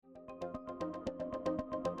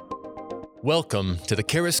Welcome to the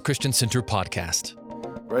Charis Christian Center podcast.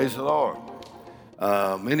 Praise the Lord.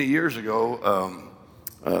 Many years ago,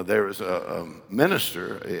 there was a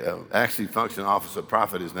minister, actually functioning office of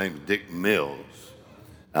prophet. His name is Dick Mills.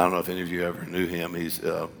 I don't know if any of you ever knew him. He's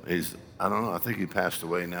I don't know, I think he passed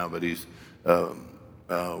away now, but he used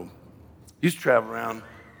to travel around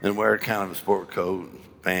and wear kind of a sport coat,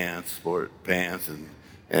 sport pants, and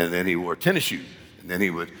then he wore tennis shoes. And then he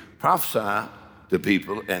would prophesy to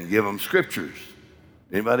people and give them scriptures.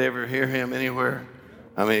 Anybody ever hear him anywhere?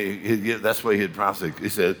 I mean, that's the way he'd prophesy. He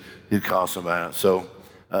said he'd call somebody out. So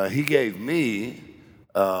he gave me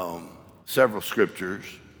several scriptures,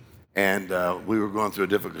 and we were going through a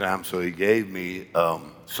difficult time, so he gave me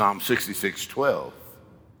Psalm 66:12.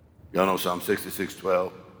 Y'all know Psalm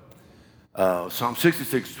 66:12? Psalm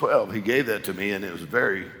 66:12, he gave that to me, and it was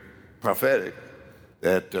very prophetic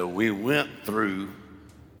that we went through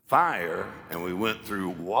fire and we went through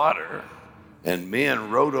water, and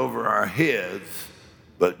men rode over our heads,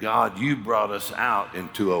 but God, you brought us out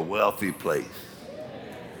into a wealthy place.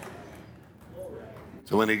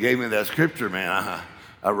 So when he gave me that scripture, man,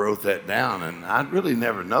 I wrote that down, and I'd really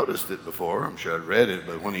never noticed it before. I'm sure I'd read it,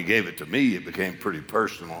 but when he gave it to me, it became pretty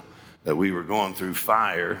personal that we were going through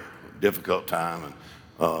fire, difficult time,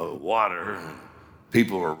 and water, and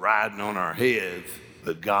people were riding on our heads,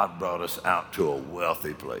 but God brought us out to a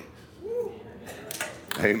wealthy place.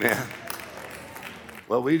 Amen.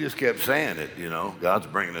 Well, we just kept saying it, God's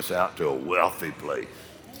bringing us out to a wealthy place.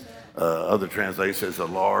 Other translation says a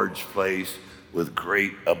large place with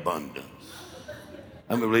great abundance.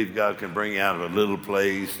 I believe God can bring you out of a little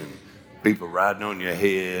place and people riding on your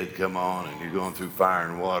head, come on, and you're going through fire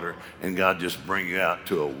and water, and God just bring you out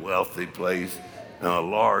to a wealthy place, a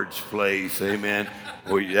large place, amen.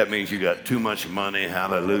 That means you got too much money,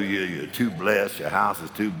 hallelujah. You're too blessed, your house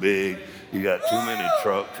is too big, you got too many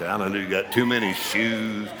trucks, hallelujah. You got too many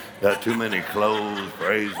shoes, got too many clothes,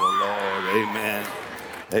 praise the Lord, amen.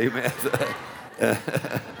 Amen.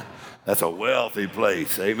 That's a wealthy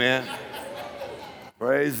place, amen.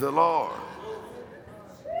 Praise the Lord.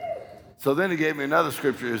 So then he gave me another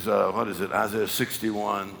scripture, Isaiah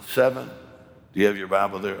 61:7. Do you have your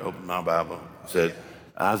Bible there? Open my Bible. It said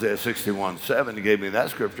Isaiah 61:7. He gave me that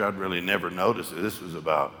scripture. I'd really never noticed it. This was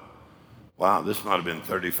this might have been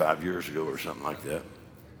 35 years ago or something like that.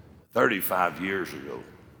 35 years ago.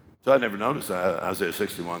 So I never noticed Isaiah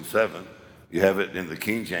 61:7. You have it in the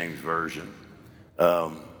King James Version.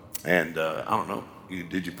 I don't know.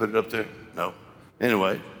 Did you put it up there? No.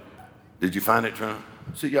 Anyway, did you find it, Trent?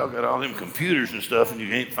 See, y'all got all them computers and stuff, and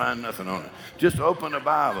you ain't find nothing on it. Just open the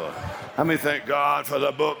Bible. Let me thank God for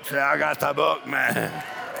the book. Say, I got the book, man.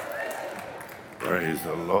 Praise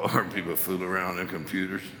the Lord. People fool around in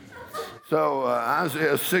computers. So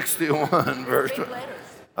Isaiah 61, verse 12.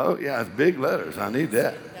 Oh, yeah, it's big letters. I need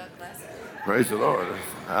that. Praise the Lord.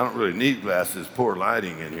 I don't really need glasses. Poor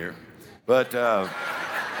lighting in here. But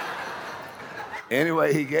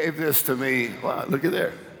anyway, he gave this to me. Wow, look at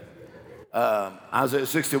there. Isaiah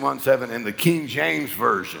 61:7 in the King James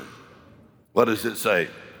Version. What does it say?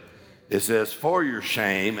 It says, for your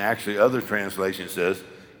shame. Actually, other translation says,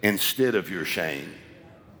 instead of your shame,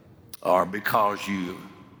 or because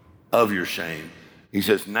of your shame. He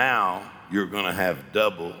says, now you're going to have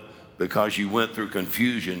double because you went through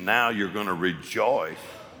confusion. Now you're going to rejoice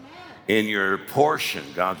in your portion.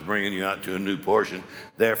 God's bringing you out to a new portion.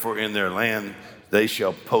 Therefore, in their land, they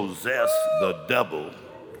shall possess the double.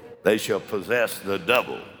 They shall possess the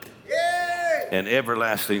double, and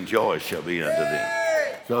everlasting joy shall be unto them.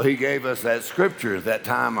 So he gave us that scripture. At that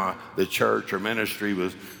time, the church or ministry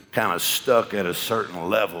was kind of stuck at a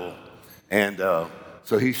certain level, and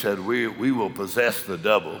so he said, we will possess the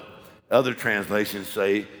double. Other translations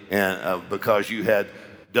say, and because you had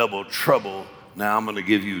double trouble, now I'm going to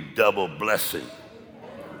give you double blessing.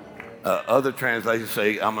 Other translations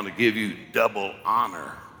say, I'm going to give you double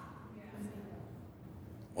honor.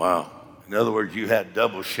 Wow. In other words, you had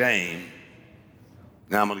double shame.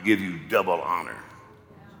 Now I'm going to give you double honor.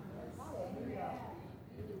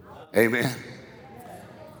 Amen.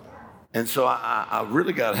 And so I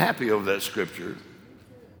really got happy over that scripture.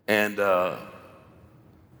 And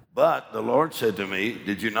but the Lord said to me,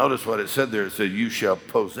 did you notice what it said there? It said, you shall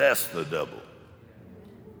possess the double.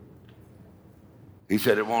 He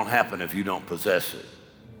said, it won't happen if you don't possess it.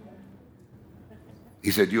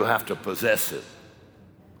 He said, you'll have to possess it.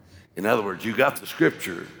 In other words, you got the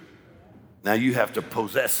scripture, now you have to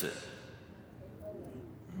possess it.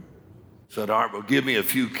 So, all right, well, give me a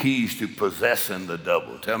few keys to possessing the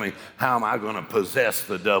double. Tell me, how am I going to possess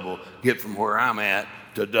the double, get from where I'm at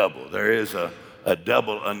to double? There is a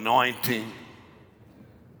double anointing.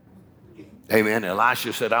 Amen.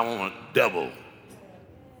 Elisha said, I want double.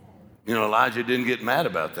 You know, Elijah didn't get mad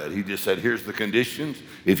about that. He just said, here's the conditions.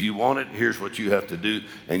 If you want it, here's what you have to do,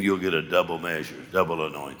 and you'll get a double measure, double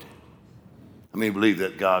anointing. I mean, believe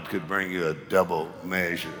that God could bring you a double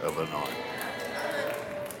measure of anointing.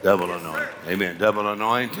 Double anointing. Amen. Double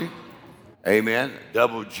anointing. Amen.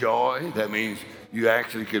 Double joy. That means you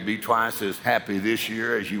actually could be twice as happy this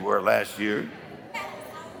year as you were last year.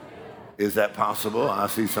 Is that possible? I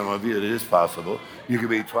see some of you, it is possible. You could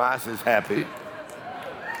be twice as happy.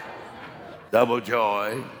 Double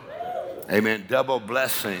joy. Amen. Double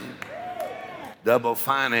blessing. Double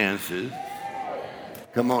finances.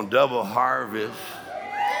 Come on, double harvest.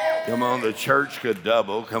 Come on, the church could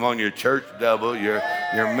double. Come on, your church double, your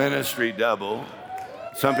ministry double.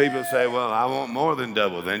 Some people say, well, I want more than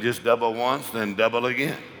double. Then just double once, then double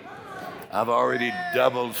again. I've already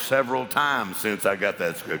doubled several times since I got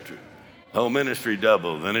that scripture. Whole ministry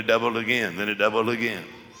doubled, then it doubled again, then it doubled again.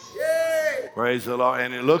 Yay! Praise the Lord.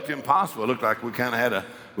 And it looked impossible. It looked like we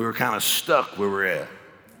were kind of stuck where we're at.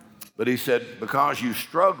 But he said, because you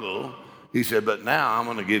struggle, he said, but now I'm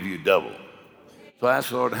going to give you double. So I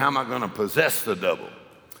asked the Lord, how am I going to possess the double?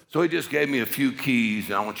 So he just gave me a few keys,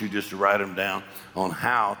 and I want you just to write them down on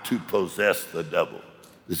how to possess the double.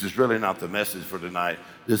 This is really not the message for tonight.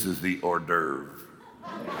 This is the hors d'oeuvre.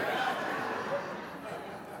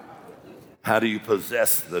 How do you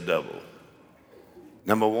possess the double?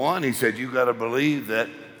 Number one, he said, you got to believe that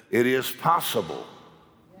it is possible.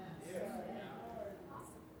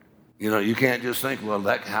 You know, you can't just think, well,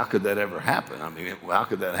 how could that ever happen? I mean, how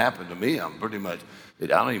could that happen to me? I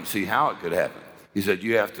don't even see how it could happen. He said,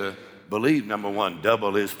 you have to believe, number one,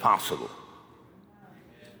 double is possible.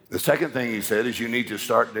 The second thing he said is you need to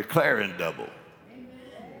start declaring double.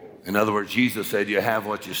 In other words, Jesus said, you have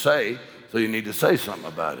what you say, so you need to say something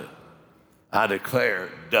about it. I declare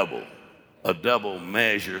double, a double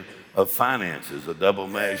measure of finances, a double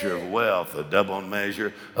measure of wealth, a double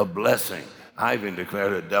measure of blessing. I even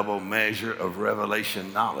declared a double measure of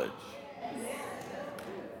revelation knowledge.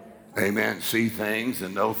 Amen. See things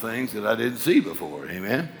and know things that I didn't see before.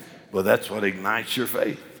 Amen. Well, that's what ignites your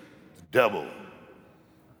faith. Double.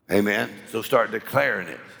 Amen. So start declaring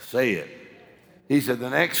it. Say it. He said the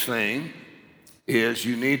next thing is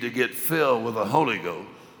you need to get filled with the Holy Ghost,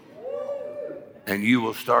 and you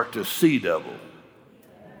will start to see double.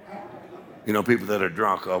 You know, people that are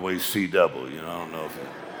drunk always see double. You know, I don't know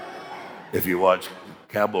if you watch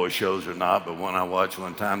cowboy shows or not, but one I watched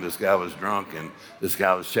one time, this guy was drunk, and this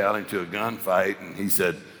guy was shouting to a gunfight, and he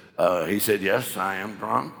said, yes, I am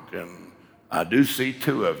drunk, and I do see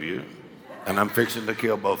two of you, and I'm fixing to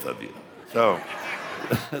kill both of you. So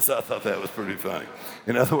I thought that was pretty funny.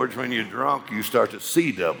 In other words, when you're drunk, you start to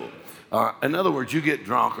see double. In other words, you get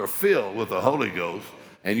drunk or filled with the Holy Ghost,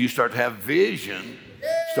 and you start to have vision,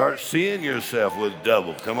 start seeing yourself with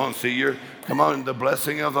double. Come on, the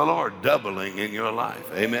blessing of the Lord doubling in your life.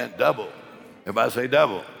 Amen, double. Everybody say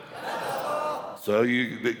double. Double. So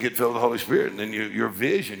you get filled with the Holy Spirit, and then your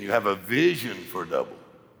vision, you have a vision for double.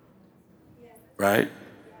 Right?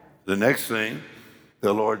 The next thing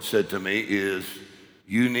the Lord said to me is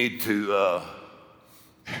you need to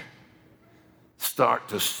start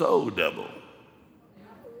to sow double.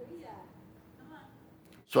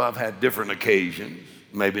 So I've had different occasions,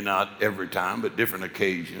 maybe not every time, but different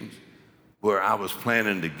occasions where I was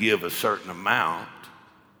planning to give a certain amount,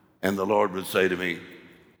 and the Lord would say to me,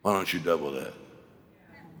 why don't you double that?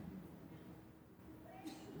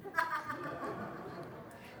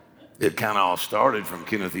 It kind of all started from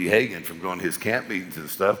Kenneth E. Hagin, from going to his camp meetings and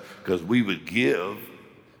stuff, because we would give,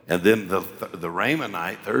 and then the Rhema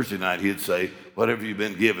night, Thursday night, he'd say, whatever you've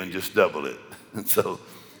been given, just double it. And so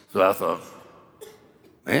I thought,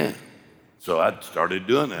 man. So I started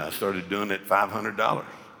doing that. I started doing it $500.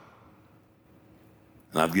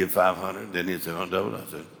 And I'd give $500, then he'd say, don't double it. I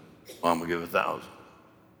said, well, I'm going to give $1,000.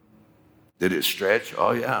 Did it stretch?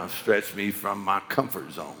 Oh, yeah, it stretched me from my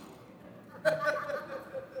comfort zone.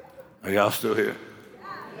 Are y'all still here?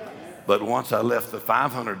 But once I left the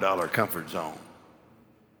 $500 comfort zone,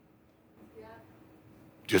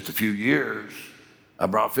 just a few years, I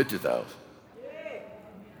brought $50,000.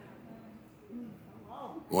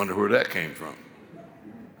 Wonder where that came from.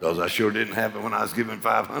 Because I sure didn't have it when I was giving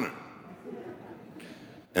 $500.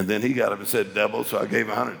 And then he got up and said double, so I gave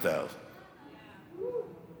 $100,000.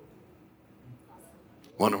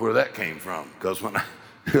 Wonder where that came from. Because well,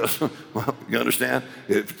 you understand,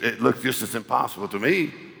 it looked just as impossible to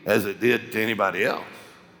me as it did to anybody else.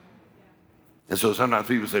 And so sometimes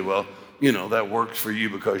people say, well, you know, that works for you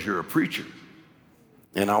because you're a preacher.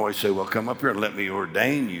 And I always say, well, come up here and let me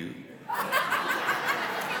ordain you.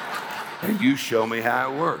 and you show me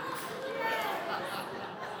how it works.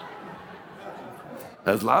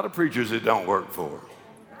 There's a lot of preachers it don't work for,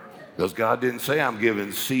 because God didn't say I'm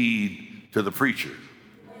giving seed to the preacher.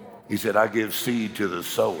 He said, I give seed to the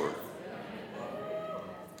sower.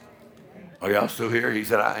 Are y'all still here? He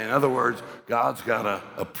said, in other words, God's got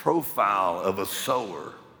a profile of a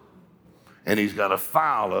sower, and he's got a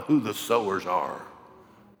file of who the sowers are.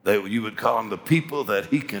 You would call them the people that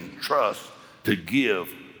he can trust to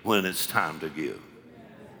give when it's time to give.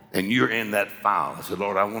 And you're in that file. I said,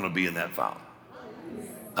 Lord, I want to be in that file.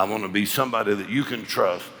 I want to be somebody that you can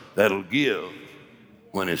trust that'll give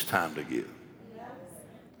when it's time to give.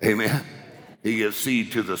 Amen. He gives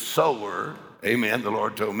seed to the sower. Amen. The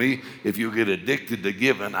Lord told me, if you get addicted to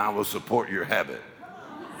giving, I will support your habit.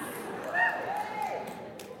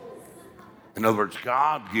 In other words,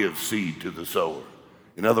 God gives seed to the sower.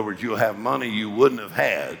 In other words, you'll have money you wouldn't have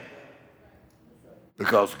had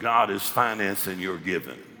because God is financing your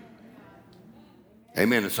giving.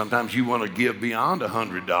 Amen. And sometimes you want to give beyond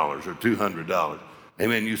 $100 or $200.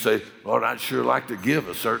 Amen. You say, Lord, I'd sure like to give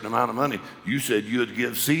a certain amount of money. You said you'd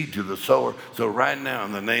give seed to the sower. So right now,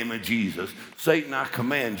 in the name of Jesus, Satan, I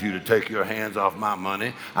command you to take your hands off my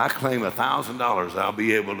money. I claim $1,000 I'll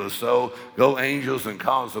be able to sow. Go, angels, and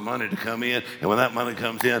cause the money to come in. And when that money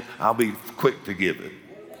comes in, I'll be quick to give it.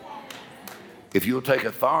 If you'll take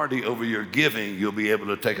authority over your giving, you'll be able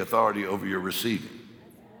to take authority over your receiving.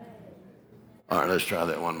 All right, let's try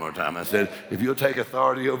that one more time. I said, if you'll take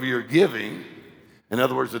authority over your giving, in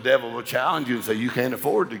other words, the devil will challenge you and say, you can't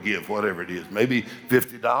afford to give whatever it is. Maybe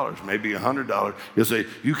 $50, maybe $100. He'll say,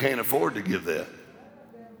 you can't afford to give that.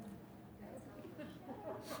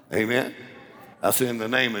 Amen. I say in the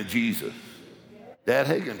name of Jesus. Dad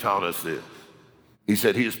Hagin taught us this. He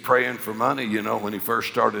said he was praying for money, when he first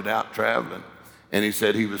started out traveling. And he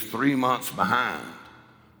said he was 3 months behind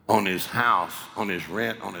on his house, on his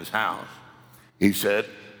rent on his house. He said,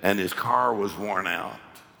 and his car was worn out.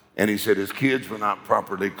 And he said his kids were not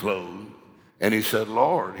properly clothed. And he said,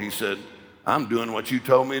 Lord, he said, I'm doing what you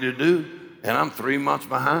told me to do, and I'm 3 months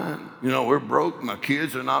behind. We're broke. My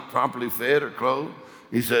kids are not properly fed or clothed.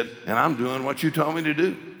 He said, and I'm doing what you told me to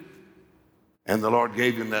do. And the Lord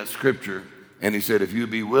gave him that scripture, and he said, if you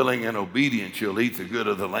be willing and obedient, you'll eat the good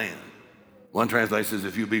of the land. One translation says,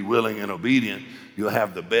 if you be willing and obedient, you'll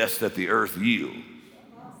have the best that the earth yields.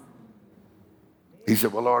 He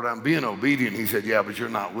said, well, Lord, I'm being obedient. He said, yeah, but you're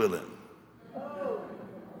not willing.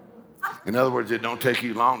 In other words, it don't take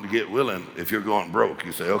you long to get willing if you're going broke.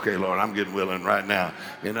 You say, okay, Lord, I'm getting willing right now.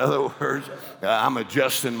 In other words, I'm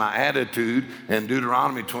adjusting my attitude. In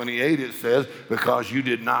Deuteronomy 28, it says, because you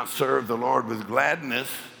did not serve the Lord with gladness,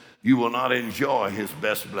 you will not enjoy his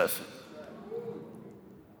best blessing.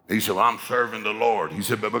 He said, well, I'm serving the Lord. He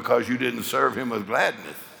said, but because you didn't serve him with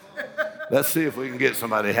gladness. Let's see if we can get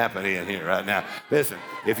somebody happy in here right now. Listen,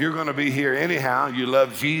 if you're going to be here anyhow, you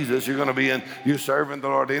love Jesus, you're serving the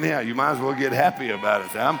Lord anyhow, you might as well get happy about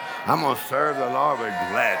it. Say, I'm going to serve the Lord with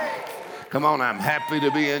gladness. Come on, I'm happy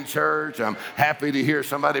to be in church. I'm happy to hear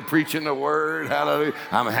somebody preaching the word. Hallelujah.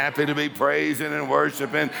 I'm happy to be praising and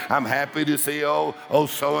worshiping. I'm happy to see,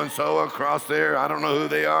 so-and-so across there. I don't know who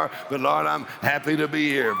they are, but Lord, I'm happy to be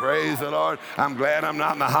here. Praise the Lord. I'm glad I'm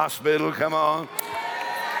not in the hospital. Come on.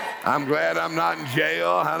 I'm glad I'm not in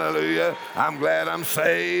jail. Hallelujah. I'm glad I'm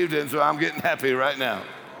saved, and so I'm getting happy right now.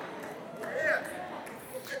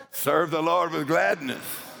 Serve the Lord with gladness.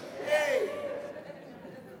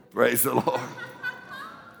 Praise the Lord.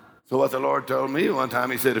 So what the Lord told me one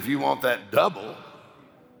time, he said, if you want that double,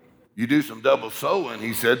 you do some double sowing,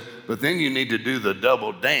 he said, but then you need to do the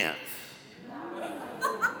double dance.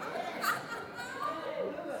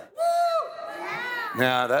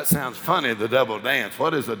 Now, that sounds funny, the double dance.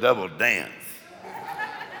 What is a double dance?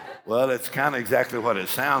 Well, it's kind of exactly what it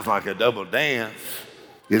sounds like. A double dance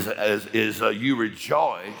is you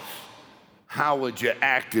rejoice. How would you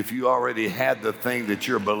act if you already had the thing that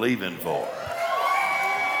you're believing for?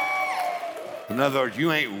 In other words,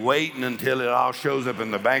 you ain't waiting until it all shows up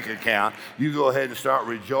in the bank account. You go ahead and start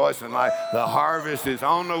rejoicing like the harvest is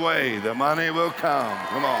on the way. The money will come.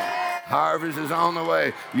 Come on. Harvest is on the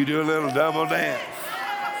way. You do a little double dance.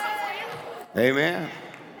 Amen.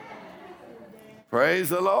 Praise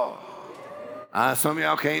the Lord. Some of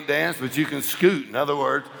y'all can't dance, but you can scoot. In other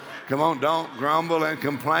words, come on, don't grumble and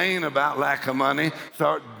complain about lack of money.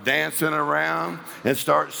 Start dancing around and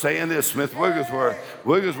start saying this. Smith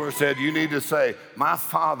Wigglesworth said, you need to say, my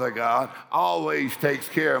Father God always takes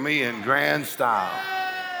care of me in grand style.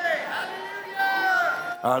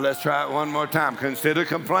 All right, let's try it one more time. Consider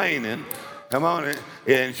complaining. Come on. And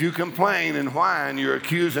as you complain and whine, you're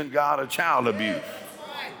accusing God of child abuse.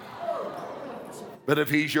 But if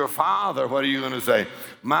he's your father, what are you going to say?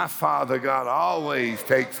 My Father God always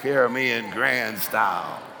takes care of me in grand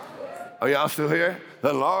style. Are y'all still here?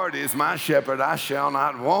 The Lord is my shepherd, I shall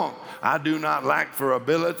not want. I do not lack for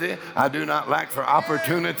ability. I do not lack for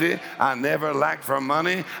opportunity. I never lack for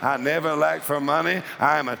money. I never lack for money.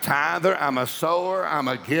 I am a tither. I'm a sower. I'm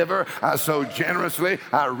a giver. I sow generously.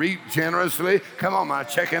 I reap generously. Come on, my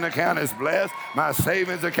checking account is blessed. My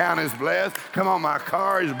savings account is blessed. Come on, my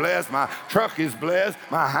car is blessed. My truck is blessed.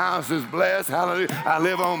 My house is blessed. Hallelujah. I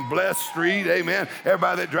live on blessed street. Amen.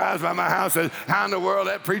 Everybody that drives by my house says, how in the world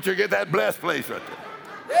that preacher get that blessed place right there?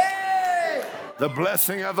 The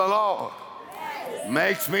blessing of the Lord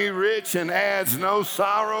makes me rich and adds no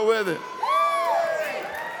sorrow with it.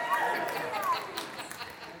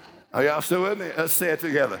 Are y'all still with me? Let's say it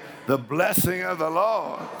together. The blessing of the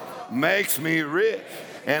Lord makes me rich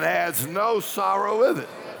and adds no sorrow with it.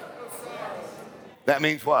 That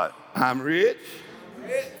means what? I'm rich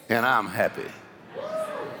and I'm happy.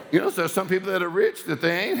 You know, there's some people that are rich that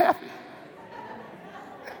they ain't happy.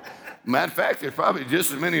 Matter of fact, there's probably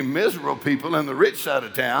just as many miserable people in the rich side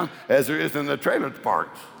of town as there is in the trailer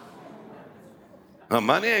parks. Now,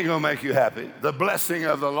 money ain't going to make you happy. The blessing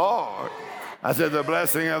of the Lord. I said, the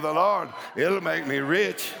blessing of the Lord, it'll make me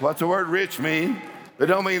rich. What's the word rich mean? It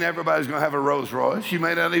don't mean everybody's going to have a Rolls Royce. You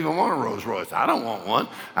may not even want a Rolls Royce. I don't want one.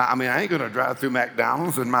 I mean, I ain't going to drive through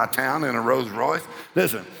McDonald's in my town in a Rolls Royce.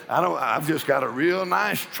 Listen, I've just got a real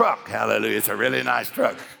nice truck. Hallelujah. It's a really nice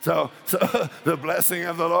truck. So the blessing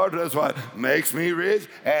of the Lord does what? Makes me rich,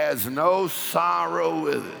 adds no sorrow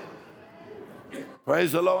with it.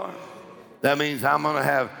 Praise the Lord. That means I'm going to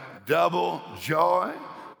have double joy,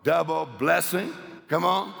 double blessing. Come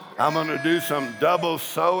on. I'm going to do some double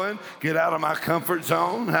sowing, get out of my comfort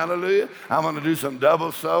zone, hallelujah. I'm going to do some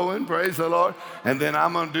double sowing, praise the Lord. And then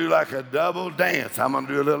I'm going to do like a double dance. I'm going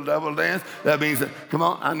to do a little double dance. That means, that, come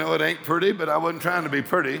on, I know it ain't pretty, but I wasn't trying to be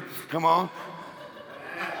pretty. Come on.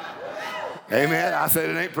 Amen. I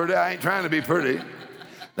said it ain't pretty, I ain't trying to be pretty.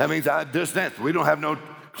 That means I just dance. We don't have no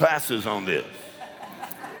classes on this.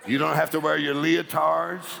 You don't have to wear your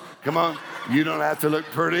leotards. Come on, you don't have to look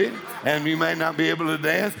pretty, and you may not be able to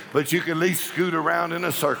dance, but you can at least scoot around in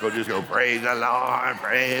a circle. Just go, praise the Lord,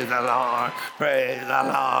 praise the Lord, praise the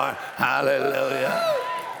Lord, hallelujah.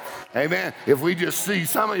 Amen. If we just see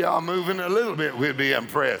some of y'all moving a little bit, we'd be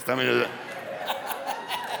impressed. I mean,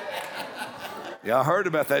 y'all heard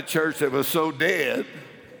about that church that was so dead.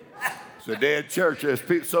 It's a dead church.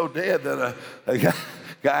 It's so dead that a guy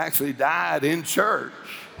actually died in church.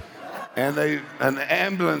 And an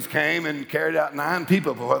ambulance came and carried out 9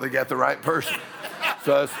 people before they got the right person.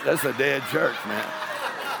 So that's a dead church, man.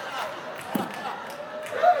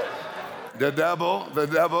 The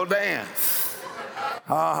double dance.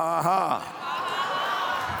 Ha, ha, ha.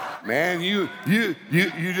 Man, you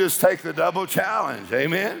just take the double challenge,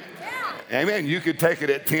 amen? Amen. You could take it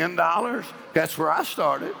at $10. That's where I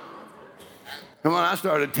started. Come on, I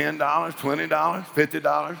started $10, $20,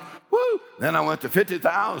 $50. Woo! Then I went to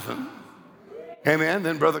 50,000. Amen.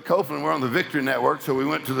 Then Brother Copeland, we're on the Victory Network, so we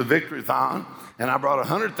went to the Victory-thon, and I brought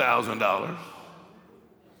 $100,000.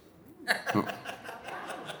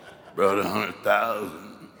 Brought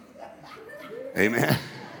 100,000. Amen.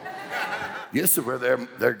 Yes, sir,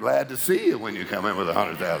 they're glad to see you when you come in with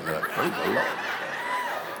 $100,000. Praise the Lord.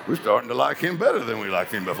 We're starting to like him better than we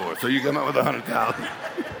liked him before. So you come up with 100,000.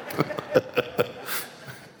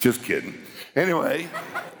 Just kidding. Anyway,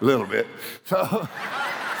 a little bit. So.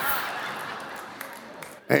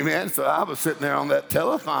 Amen. So I was sitting there on that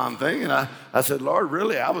telethon thing, and I said, Lord,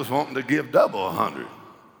 really, I was wanting to give double 100.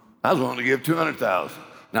 I was wanting to give 200,000.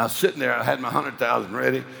 And I was sitting there, I had my 100,000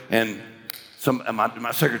 ready, and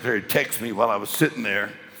my secretary texted me while I was sitting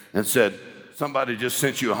there and said, somebody just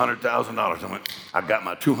sent you $100,000. I went, I got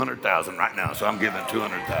my 200,000 right now, so I'm giving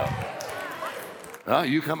 200,000. Well,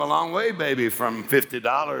 you come a long way, baby, from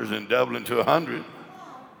 $50 and doubling to 100.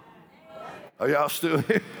 Are y'all still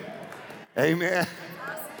here? Amen.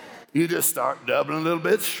 You just start doubling a little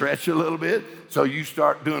bit, stretch a little bit, so you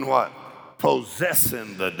start doing what?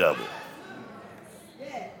 Possessing the double.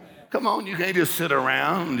 Come on, you can't just sit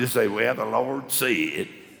around and just say, well, the Lord said.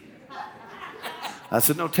 I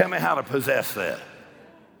said, no, tell me how to possess that.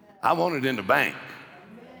 I want it in the bank.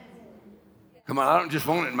 Come on, I don't just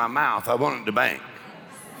want it in my mouth, I want it in the bank.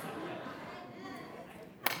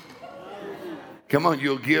 Come on,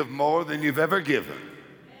 you'll give more than you've ever given,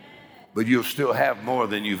 but you'll still have more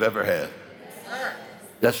than you've ever had.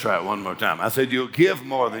 Let's try it one more time. I said, you'll give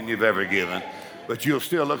more than you've ever given, but you'll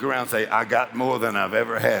still look around and say, I got more than I've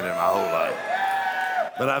ever had in my whole life.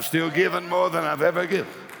 But I've still given more than I've ever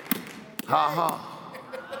given. Ha ha.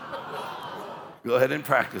 Go ahead and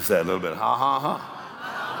practice that a little bit. Ha, ha,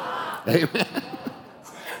 ha. Amen.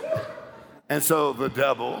 And so the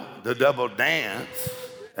double dance,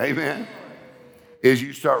 amen, is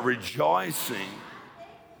you start rejoicing.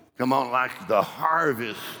 Come on, like the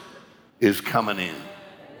harvest is coming in.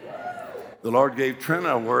 The Lord gave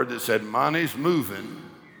Trina a word that said, money's moving,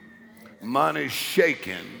 money's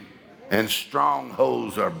shaking, and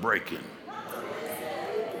strongholds are breaking.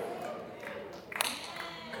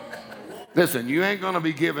 Listen, you ain't going to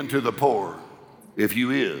be given to the poor if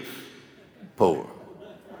you is poor.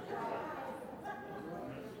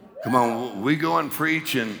 Come on, we go and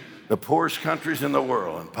preach in the poorest countries in the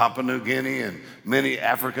world, in Papua New Guinea and many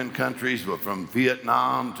African countries, from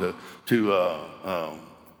Vietnam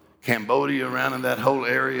to Cambodia, around in that whole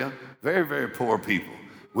area. Very, very poor people.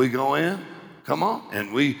 We go in, come on,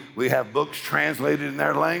 and we have books translated in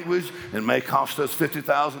their language and may cost us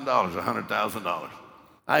 $50,000, $100,000.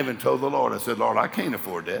 I even told the Lord, I said, Lord, I can't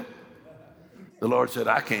afford that. The Lord said,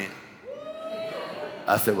 I can't.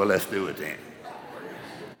 I said, well, let's do it then.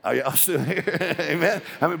 Are y'all still here? Amen.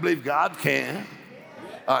 How many believe God can?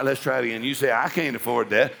 All right, let's try it again. You say, I can't afford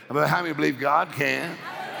that. But how many believe God can?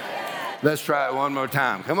 Let's try it one more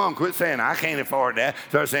time. Come on, quit saying, I can't afford that.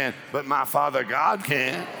 Start saying, but my Father God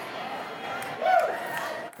can.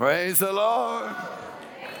 Praise the Lord.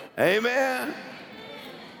 Amen.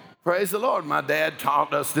 Praise the Lord. My dad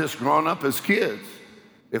taught us this growing up as kids.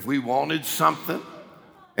 If we wanted something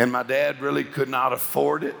and my dad really could not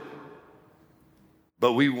afford it,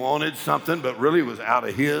 but we wanted something but really was out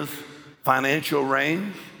of his financial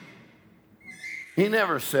range, he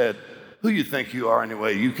never said, who you think you are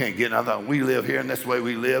anyway? You can't get nothing. We live here and that's the way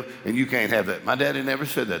we live and you can't have that. My daddy never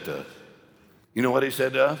said that to us. You know what he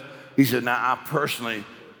said to us? He said, now I personally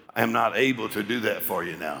am not able to do that for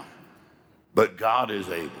you now, but God is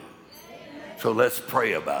able. So let's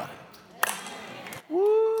pray about it.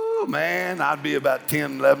 Woo, man, I'd be about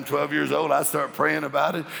 10, 11, 12 years old. I'd start praying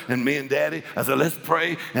about it. And me and Daddy, I said, let's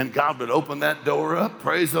pray. And God would open that door up.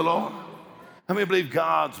 Praise the Lord. How many believe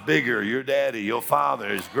God's bigger? Your daddy, your father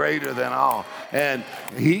is greater than all. And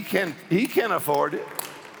he can afford it.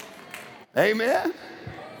 Amen.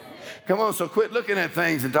 Come on, so quit looking at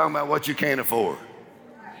things and talking about what you can't afford.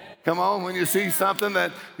 Come on, when you see something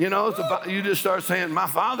that, you just start saying, my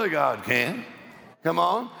Father God can. Come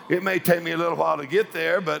on. It may take me a little while to get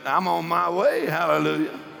there, but I'm on my way.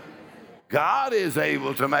 Hallelujah. God is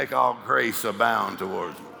able to make all grace abound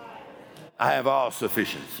towards me. I have all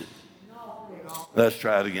sufficiency. Let's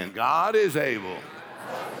try it again. God is able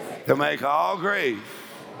to make all grace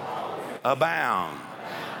abound.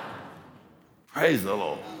 Praise the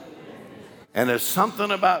Lord. And there's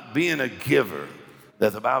something about being a giver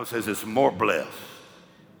that the Bible says it's more blessed.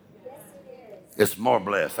 It's more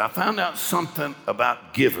blessed. I found out something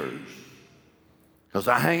about givers because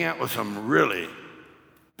I hang out with some really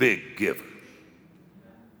big givers.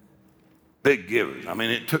 Big givers. I mean,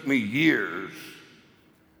 it took me years,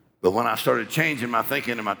 but when I started changing my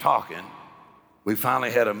thinking and my talking, we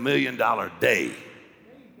finally had $1 million day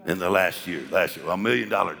in the last year. $1 million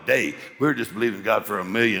day. We were just believing God for $1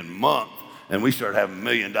 million a month, and we started having $1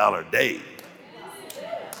 million day.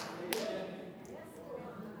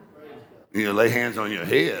 Lay hands on your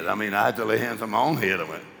head. I mean, I had to lay hands on my own head. I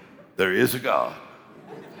went, there is a God,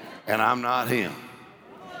 and I'm not him.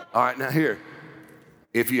 All right, now here,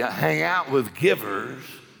 if you hang out with givers,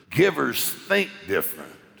 givers think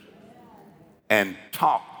different and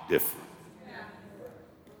talk different.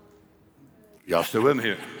 Y'all still with me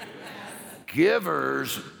here?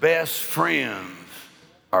 Givers' best friends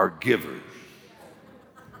are givers.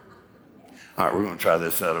 All right, we're going to try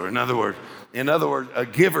this out. In other words, a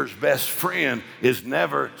giver's best friend is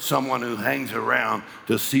never someone who hangs around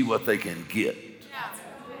to see what they can get.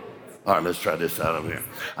 All right, let's try this out over here.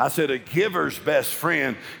 I said a giver's best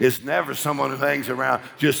friend is never someone who hangs around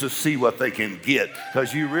just to see what they can get.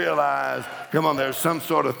 Because you realize, come on, there's some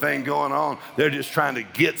sort of thing going on. They're just trying to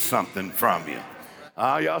get something from you.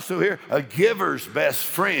 Y'all still here? A giver's best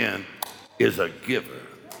friend is a giver.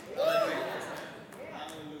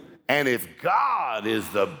 And if God is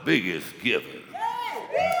the biggest giver,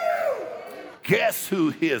 guess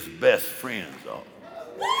who his best friends are?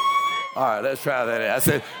 All right, let's try that out. I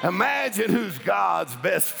said, imagine who God's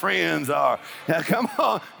best friends are. Now, come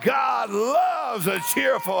on. God loves a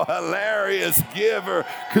cheerful, hilarious giver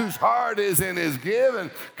whose heart is in his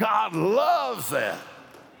giving. God loves that.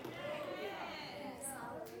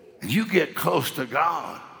 And you get close to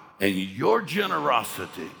God, and your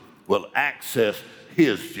generosity will access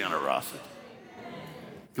his generosity.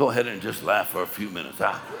 Go ahead and just laugh for a few minutes.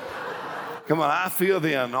 Come on, I feel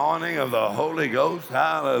the anointing of the Holy Ghost.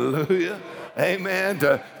 Hallelujah. Amen.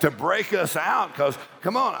 To break us out. Because,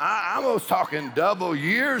 come on, I was talking double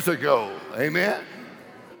years ago. Amen.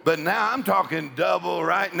 But now I'm talking double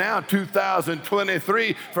right now,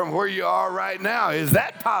 2023, from where you are right now. Is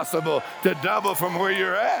that possible to double from where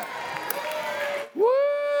you're at? Woo!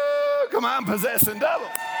 Come on, I'm possessing double.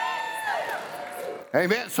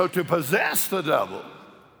 Amen. So to possess the double,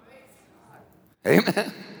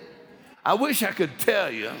 amen. I wish I could tell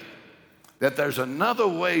you that there's another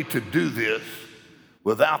way to do this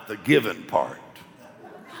without the giving part.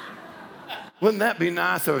 Wouldn't that be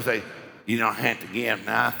nice? I would say, you don't have to give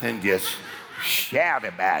nothing, just shout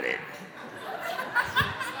about it.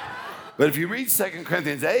 But if you read 2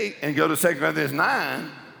 Corinthians 8 and go to 2 Corinthians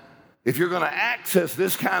 9, if you're going to access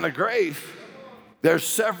this kind of grace, there's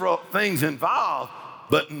several things involved,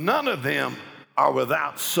 but none of them are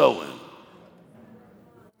without sowing.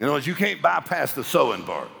 In other words, you can't bypass the sowing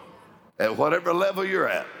part at whatever level you're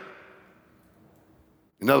at.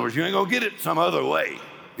 In other words, you ain't going to get it some other way.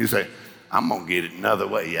 You say, I'm going to get it another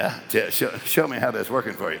way, yeah? Show me how that's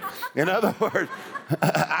working for you. In other words,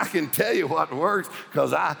 I can tell you what works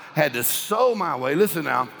because I had to sow my way. Listen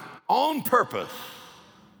now, on purpose.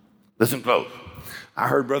 Listen close. I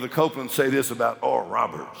heard Brother Copeland say this about Oral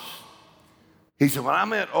Roberts. He said, when I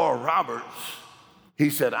met Oral Roberts, he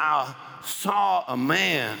said, I saw a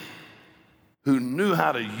man who knew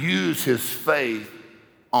how to use his faith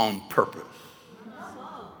on purpose.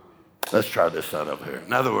 Let's try this out up here.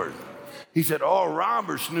 In other words, he said, Oral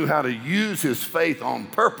Roberts knew how to use his faith on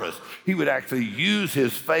purpose. He would actually use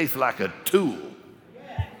his faith like a tool.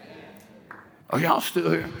 Are y'all still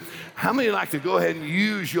here? How many like to go ahead and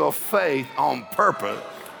use your faith on purpose?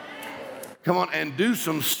 Come on, and do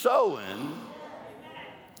some sowing.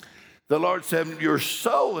 The Lord said, your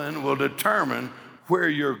sowing will determine where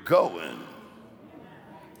you're going.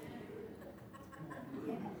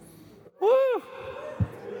 Woo!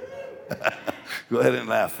 Go ahead and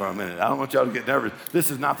laugh for a minute. I don't want y'all to get nervous.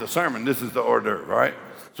 This is not the sermon. This is the hors d'oeuvre, all right?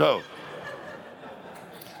 So,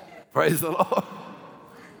 praise the Lord.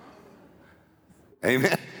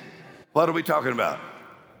 Amen. What are we talking about?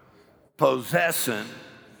 Possessing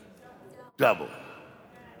double.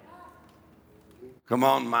 Come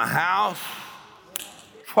on, my house,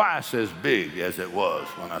 twice as big as it was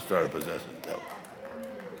when I started possessing double.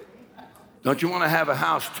 Don't you want to have a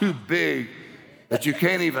house too big that you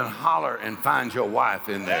can't even holler and find your wife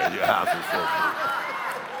in there? Your house is so big.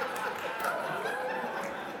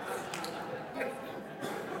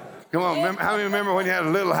 Come on, how many remember when you had a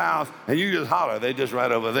little house and you just holler? They just right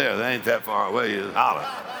over there. They ain't that far away. You just holler.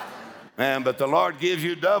 Man, but the Lord gives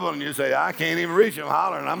you double and you say, I can't even reach him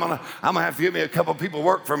hollering. I'm gonna have to give me a couple people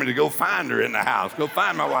work for me to go find her in the house. Go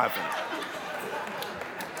find my wife in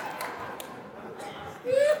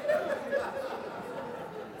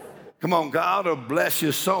Come on, God will bless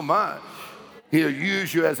you so much. He'll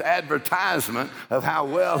use you as advertisement of how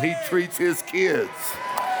well he treats his kids.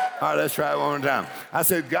 All right, let's try it one more time. I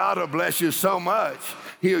said, God will bless you so much.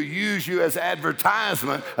 He'll use you as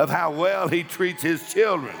advertisement of how well he treats his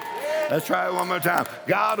children. Let's try it one more time.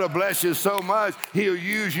 God will bless you so much, he'll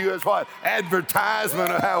use you as what? Advertisement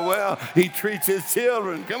of how well he treats his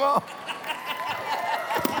children. Come on.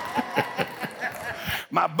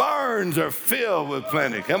 My barns are filled with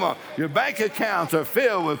plenty. Come on. Your bank accounts are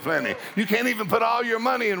filled with plenty. You can't even put all your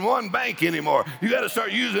money in one bank anymore. You got to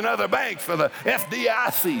start using other banks for the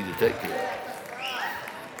FDIC to take care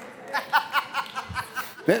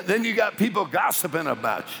of. Then you got people gossiping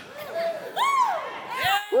about you.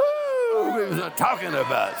 Woo! People are talking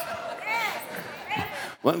about you.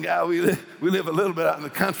 One guy, we live a little bit out in the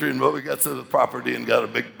country, but we got to the property and got a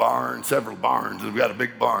big barn, several barns, and we got a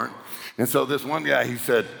big barn. And so this one guy, he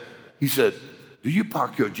said, do you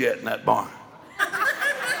park your jet in that barn?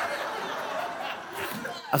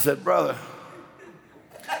 I said, brother,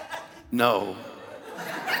 no.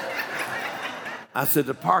 I said,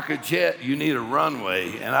 to park a jet, you need a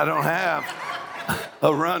runway, and I don't have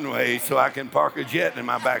a runway so I can park a jet in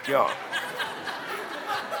my backyard.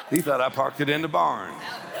 He thought I parked it in the barn.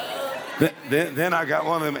 Then I got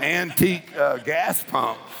one of them antique gas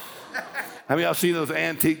pumps. How many of y'all see those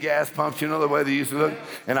antique gas pumps? You know the way they used to look?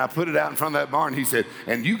 And I put it out in front of that barn. He said,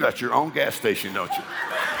 and you got your own gas station, don't you?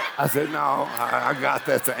 I said, no, I got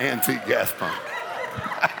that's an antique gas pump.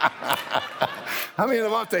 How many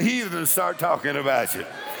want the heathen to start talking about you?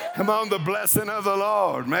 Come on, the blessing of the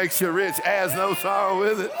Lord makes you rich, adds no sorrow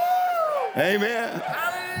with it. Amen.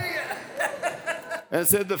 And it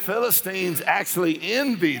said the Philistines actually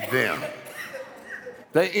envied them.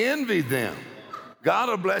 They envied them. God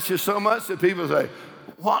will bless you so much that people say,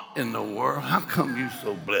 what in the world? How come you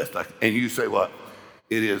so blessed? And you say what?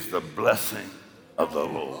 It is the blessing of the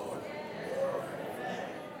Lord.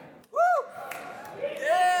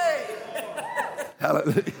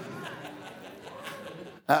 Hallelujah.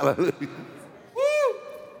 Hallelujah.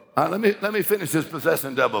 All right, let me finish this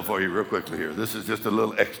possessing double for you real quickly here. This is just a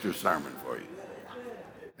little extra sermon for you.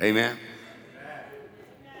 Amen.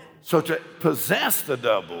 So to possess the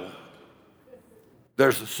double,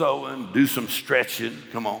 there's a sowing, do some stretching.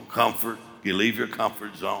 Come on, comfort. You leave your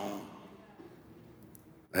comfort zone.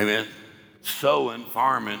 Amen. Sowing,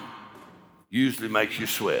 farming, usually makes you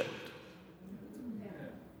sweat.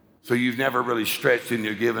 So you've never really stretched in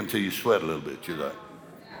your giving until you sweat a little bit. You're like,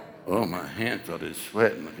 oh, my hands are just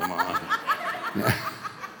sweating. Come on.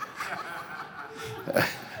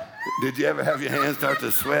 Did you ever have your hands start to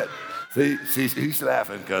sweat? See, he's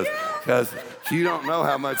laughing because you don't know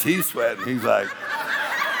how much he's sweating. He's like,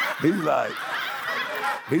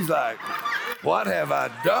 what have I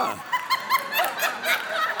done?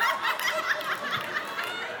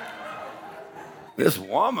 This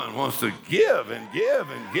woman wants to give and give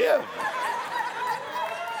and give.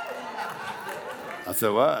 I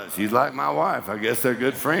said, well, she's like my wife. I guess they're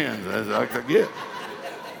good friends. That's like I get.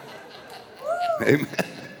 Amen.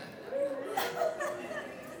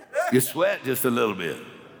 You sweat just a little bit.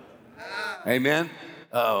 Amen.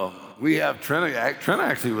 We have Trina. Trina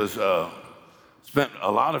actually was spent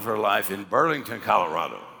a lot of her life in Burlington,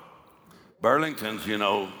 Colorado. Burlington's,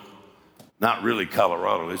 not really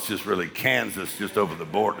Colorado. It's just really Kansas, just over the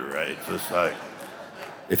border, right? It's just like,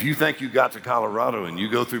 if you think you got to Colorado and you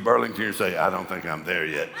go through Burlington, you say, I don't think I'm there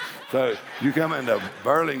yet. So you come into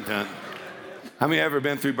Burlington. How many ever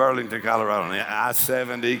been through Burlington, Colorado?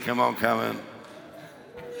 I-70, come on, coming,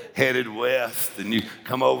 headed west, and you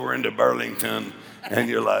come over into Burlington, and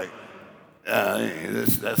you're like,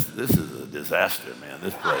 this is a disaster, man,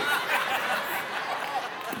 this place.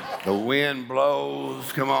 The wind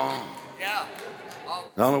blows, come on. Yeah.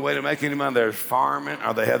 The only way to make any money there is farming,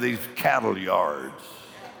 or they have these cattle yards.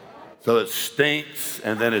 So it stinks,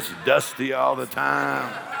 and then it's dusty all the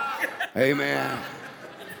time. Amen.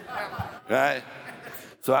 Right?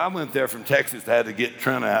 So I went there from Texas. I had to get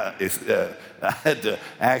Trina out. I had to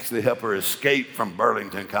actually help her escape from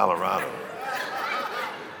Burlington, Colorado.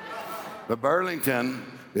 But Burlington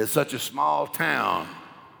is such a small town.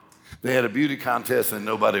 They had a beauty contest and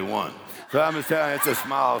nobody won. So I'm just telling you, it's a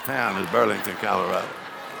small town, it's Burlington, Colorado.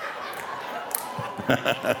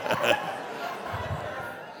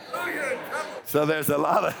 So there's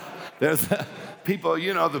people,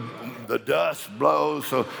 the dust blows,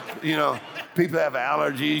 so, people have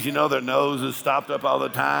allergies, their nose is stopped up all the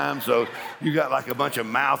time, so you got like a bunch of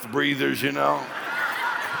mouth breathers,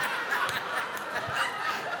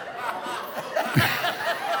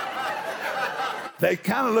 They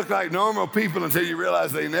kind of look like normal people until you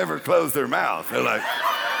realize they never close their mouth. They're like,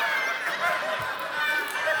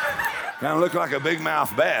 kind of look like a big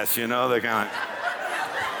mouth bass, They kind of,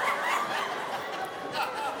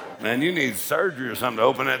 man, you need surgery or something to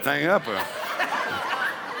open that thing up.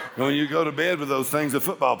 When you go to bed with those things that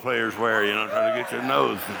football players wear, trying to get your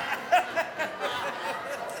nose.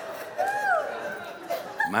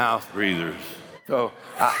 Mouth breathers. So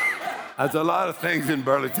there's a lot of things in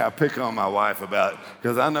Burlington I pick on my wife about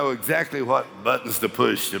because I know exactly what buttons to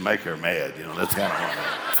push to make her mad. That's kind of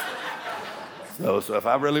what So if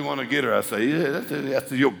I really want to get her, I say, yeah,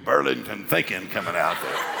 that's your Burlington thinking coming out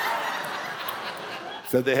there.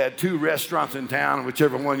 So they had 2 restaurants in town, and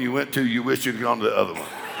whichever one you went to, you wish you'd gone to the other one.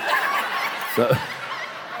 So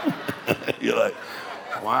you're like,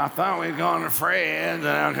 well, I thought we'd gone to Fred's, and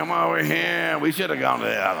I'll come over here. We should have gone to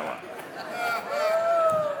the other one.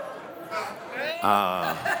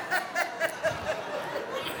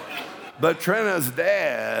 But Trina's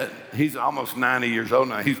dad, he's almost 90 years old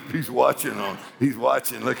now. He's watching.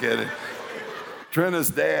 Look at it. Trina's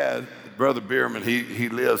dad, Brother Bierman, he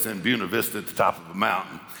lives in Buena Vista at the top of a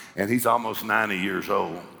mountain, and he's almost 90 years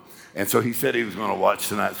old. And so he said he was going to watch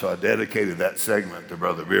tonight, so I dedicated that segment to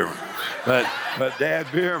Brother Bierman. But Dad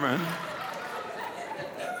Bierman,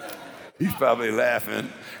 he's probably laughing.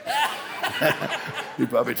 He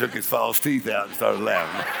probably took his false teeth out and started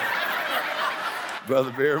laughing.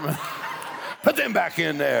 Brother Bierman, put them back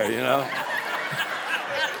in there,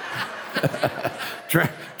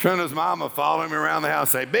 Trina's mama following me around the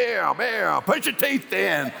house, say, Bear, put your teeth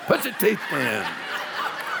in.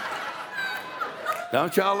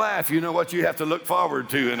 Don't y'all laugh. You know what you have to look forward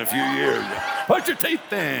to in a few years. Put your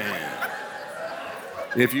teeth in.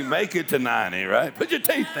 If you make it to 90, right? Put your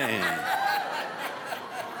teeth in.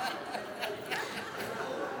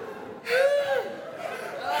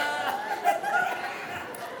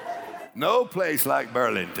 No place like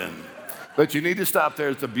Burlington. But you need to stop there.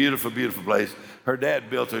 It's a beautiful, beautiful place. Her dad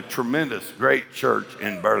built a tremendous, great church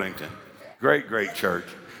in Burlington. Great, great church.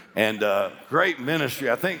 And great ministry.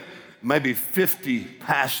 I think maybe 50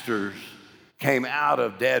 pastors came out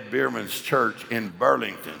of Dad Bierman's church in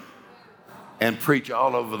Burlington and preach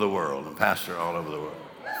all over the world and pastor all over the world.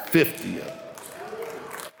 50 of them.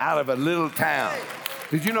 Out of a little town.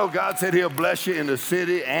 Did you know God said he'll bless you in the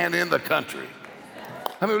city and in the country?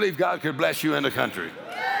 How many believe God could bless you in the country?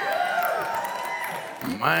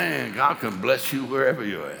 Man, God can bless you wherever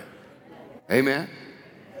you're at. Amen?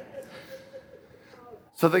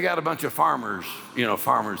 So they got a bunch of farmers,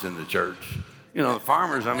 farmers in the church. The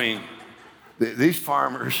farmers, these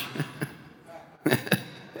farmers.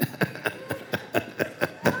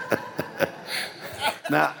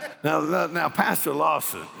 Now, Pastor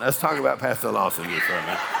Lawson. Let's talk about Pastor Lawson just for a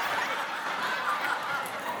minute.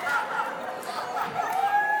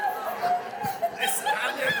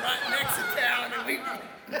 I live right next to town, and we.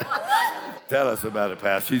 Tell us about it,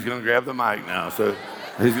 Pastor. He's going to grab the mic now, so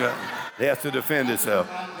he has to defend himself.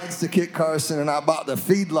 Next to Kit Carson, and I bought the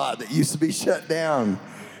feedlot that used to be shut down.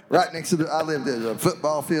 Right next to there's a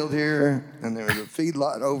football field here, and there was a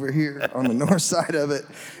feedlot over here on the north side of it,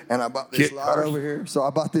 and I bought this lot over here. So I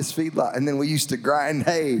bought this feedlot, and then we used to grind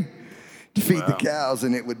hay to feed the cows,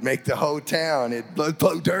 and it would make the whole town. It'd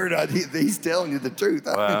blow dirt. He's telling you the truth.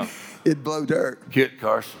 Wow. It'd blow dirt. Kit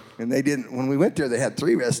Carson. And they didn't, when we went there, they had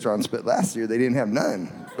 3 restaurants, but last year they didn't have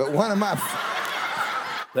none. But one of my...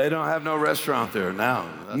 They don't have no restaurant there now.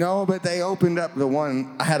 No, but they opened up the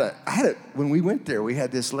one. I had a. When we went there, we had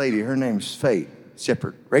this lady. Her name's Faye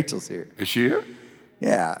Shepherd. Rachel's here. Is she here?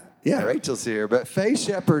 Yeah, Rachel's here. But Faye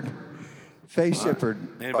Shepherd.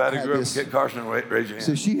 Anybody grew up with Kit Carson? Raise your hand.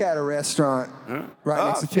 So she had a restaurant right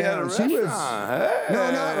next to town. She had a restaurant.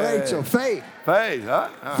 No, not Rachel. Faye. Faye, huh?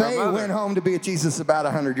 Faye went home to be with Jesus about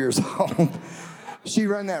 100 years old. She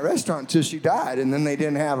ran that restaurant until she died, and then they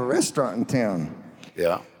didn't have a restaurant in town.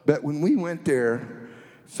 Yeah. But when we went there,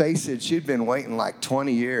 Faye said she'd been waiting like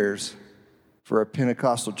 20 years for a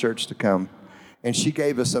Pentecostal church to come. And she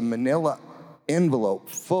gave us a manila envelope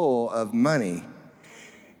full of money.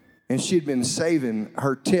 And she'd been saving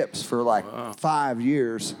her tips for like 5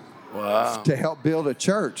 years to help build a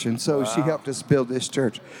church. And so she helped us build this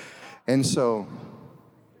church. And so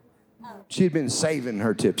she'd been saving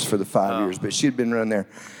her tips for the 5 years, but she'd been running there.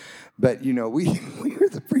 But, we were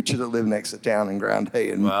the preacher that lived next to town and ground hay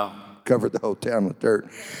and covered the whole town with dirt.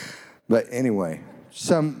 But anyway,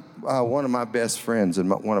 one of my best friends and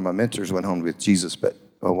one of my mentors went home with Jesus, but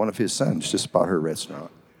one of his sons just bought her restaurant.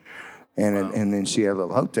 And then she had a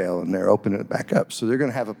little hotel, and they're opening it back up. So they're going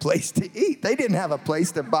to have a place to eat. They didn't have a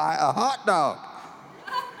place to buy a hot dog.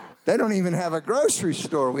 They don't even have a grocery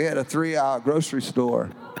store. We had a 3-aisle grocery store,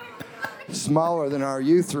 smaller than our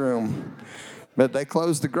youth room. But they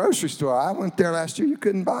closed the grocery store. I went there last year. You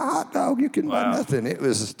couldn't buy a hot dog. You couldn't buy nothing. It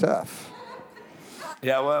was tough.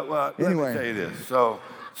 Yeah, well anyway. Let me tell you this. So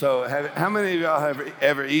how many of y'all have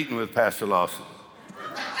ever eaten with Pastor Lawson?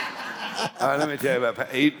 All right, let me tell you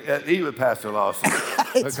about eat with Pastor Lawson.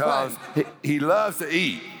 Because he loves to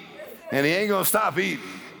eat, and he ain't going to stop eating.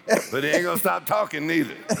 But he ain't going to stop talking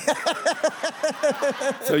neither.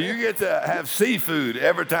 So you get to have seafood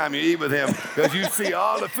every time you eat with him because you see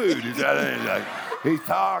all the food. He's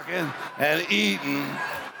talking and eating,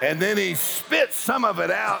 and then he spits some of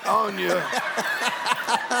it out on you.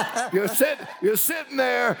 You're sitting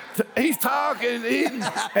there, he's talking, eating,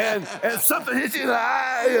 and something hits you in the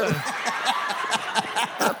eye.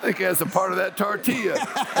 I think that's a part of that tortilla.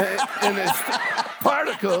 And it's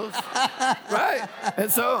particles, right?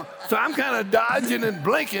 And so I'm kind of dodging and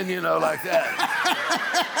blinking, like that.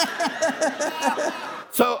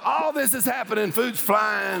 So all this is happening, food's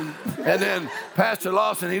flying, and then Pastor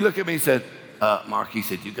Lawson, he looked at me and said, Mark, he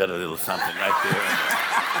said, you got a little something right there.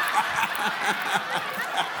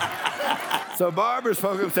 So Barbara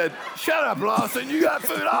spoke up and said, shut up, Lawson, you got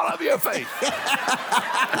food all over your face.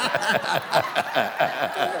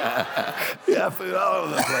 You got food all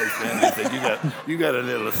over the place, man. He said, you got a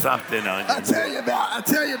little something on you. I tell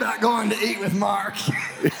you about going to eat with Mark.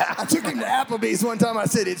 I took him to Applebee's one time. I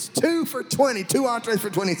said, it's 2 for $20, 2 entrees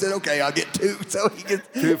for $20. He said, okay, I'll get 2. So he gets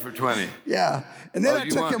 2 for $20. Yeah. And then I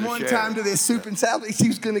took him one time to this soup and salad. He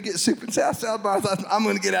was going to get soup and salad bar. I thought, I'm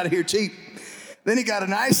going to get out of here cheap. Then he got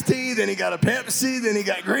an iced tea, then he got a Pepsi, then he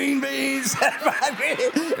got green beans. He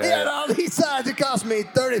had all these sides. It cost me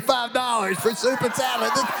 $35 for soup and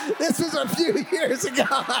salad. This was a few years ago.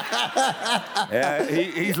 Yeah,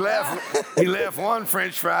 he left one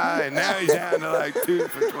French fry, and now he's down to like 2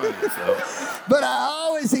 for 20. So. But I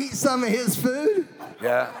always eat some of his food.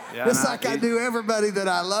 Yeah. Just like I do everybody that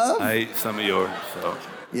I love. I ate some of yours, so.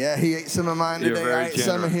 Yeah, he ate some of mine You're today. very I ate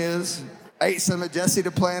some of his. I ate some of Jesse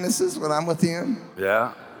Duplantis's when I'm with him.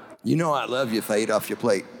 Yeah. You know I love you if I eat off your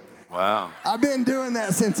plate. Wow. I've been doing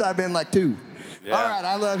that since I've been like 2. Yeah. All right,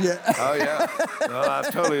 I love you. Oh, yeah. Well, I've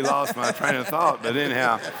totally lost my train of thought, but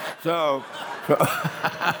anyhow, so.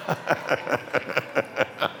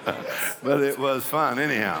 But it was fun,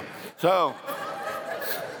 anyhow. So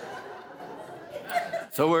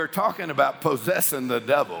we're talking about possessing the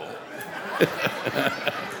devil.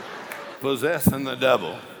 Possessing the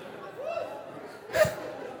devil.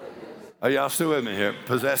 Are y'all still with me here?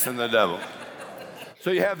 Possessing the devil.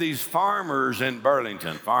 So you have these farmers in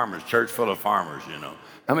Burlington, church full of farmers, you know.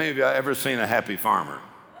 How many of you have ever seen a happy farmer?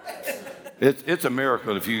 It's a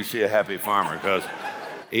miracle if you see a happy farmer, because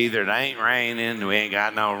either it ain't raining, we ain't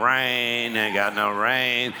got no rain,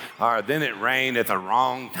 or then it rained at the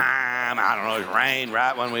wrong time. I don't know, it rained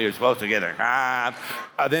right when we were supposed to get a crop.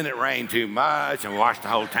 Then it rained too much and washed the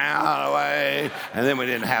whole town away, and then we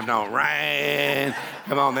didn't have no rain.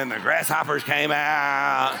 Come on, then the grasshoppers came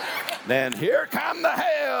out. Then here come the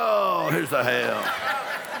hail. Here's the hail.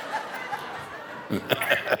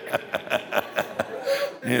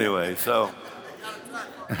 Anyway, so,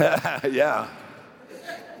 yeah.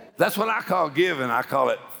 That's what I call giving. I call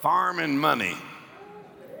it farming money.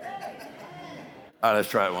 All right, let's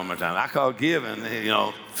try it one more time. I call giving,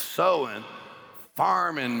 sowing,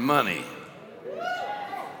 farming money.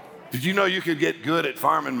 Did you know you could get good at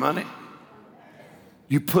farming money?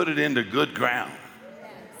 You put it into good ground.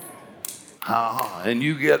 And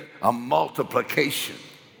you get a multiplication.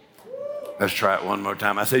 Let's try it one more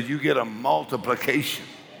time. I said you get a multiplication.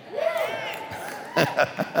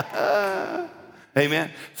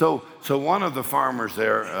 Amen. So one of the farmers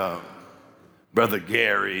there, Brother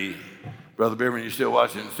Gary, Brother Beerman, you still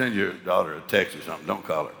watching? Send your daughter a text or something. Don't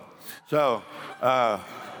call her. So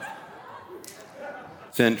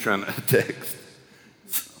send Trina a text.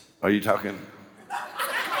 Are you talking?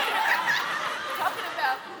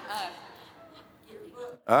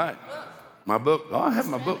 All right. My book. Oh, I have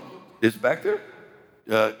my book. It's back there.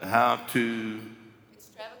 How to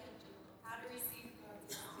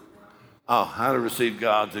receive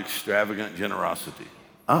God's extravagant generosity.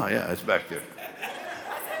 Oh, yeah, it's back there.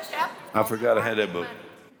 I forgot I had that book.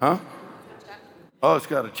 Huh? Oh, it's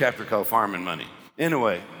got a chapter called Farming Money.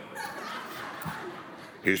 Anyway,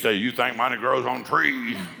 you say, you think money grows on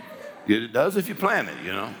trees. It does if you plant it,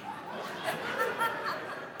 you know.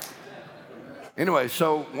 Anyway,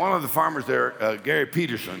 so one of the farmers there, Gary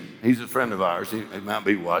Peterson, he's a friend of ours. He might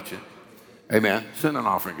be watching. Amen. Send an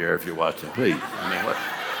offering, Gary, if you're watching, please. I mean, what?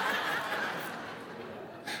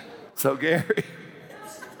 So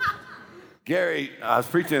Gary, I was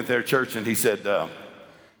preaching at their church, and he said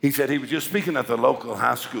he was just speaking at the local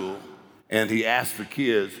high school, and he asked the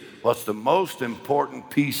kids, what's the most important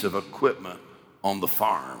piece of equipment on the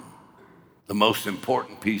farm? The most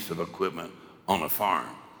important piece of equipment on a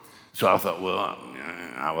farm. So I thought, well,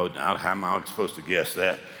 how am I supposed to guess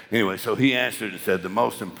that? Anyway, so he answered and said, the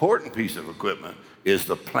most important piece of equipment is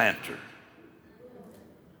the planter.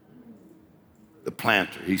 The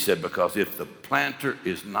planter. He said, because if the planter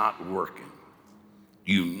is not working,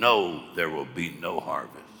 you know there will be no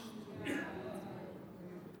harvest.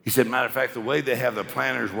 He said, matter of fact, the way they have the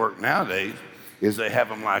planters work nowadays is they have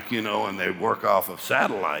them like, and they work off of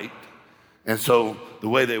satellite. And so the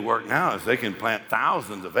way they work now is they can plant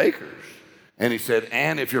thousands of acres. And he said,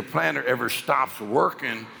 and if your planter ever stops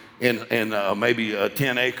working in maybe a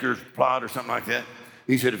 10-acre plot or something like that,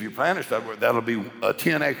 he said, if your planter stops working, that'll be a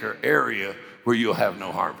 10-acre area where you'll have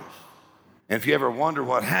no harvest. And if you ever wonder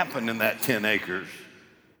what happened in that 10 acres,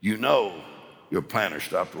 you know your planter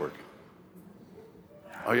stopped working.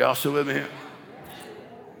 Are y'all still with me here?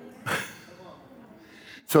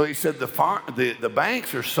 So he said the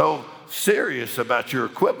banks are so serious about your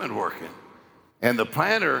equipment working, and the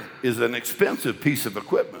planter is an expensive piece of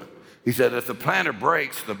equipment. He said if the planter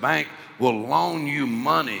breaks, the bank will loan you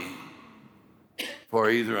money for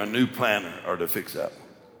either a new planter or to fix that one.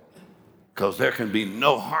 Because there can be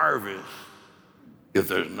no harvest if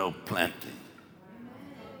there's no planting.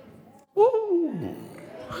 Woo!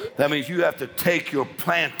 That means you have to take your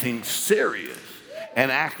planting serious and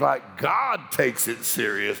act like God takes it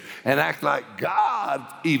serious and act like God's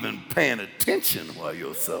even paying attention while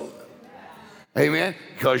you're sowing. Amen?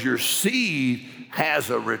 Because your seed has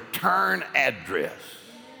a return address.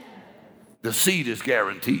 The seed is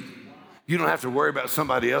guaranteed. You don't have to worry about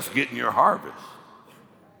somebody else getting your harvest.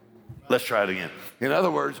 Let's try it again. In other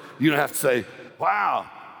words, you don't have to say, wow,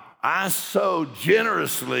 I sowed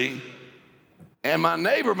generously and my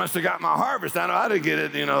neighbor must have got my harvest. I know I didn't get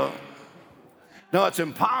it, No, it's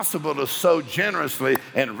impossible to sow generously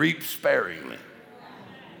and reap sparingly.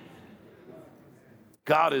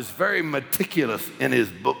 God is very meticulous in his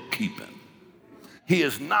bookkeeping. He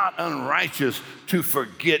is not unrighteous to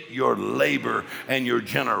forget your labor and your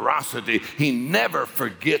generosity. He never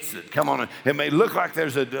forgets it. Come on, it may look like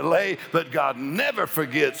there's a delay, but God never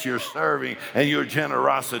forgets your serving and your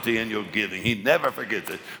generosity and your giving. He never forgets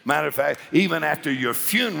it. Matter of fact, even after your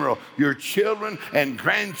funeral, your children and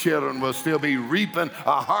grandchildren will still be reaping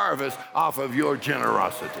a harvest off of your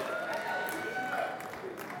generosity.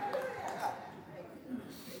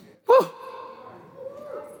 Woo!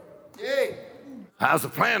 Yay! How's the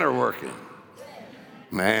planter working?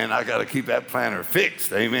 Man, I got to keep that planter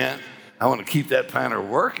fixed, amen? I want to keep that planter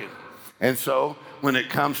working. And so when it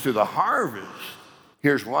comes to the harvest,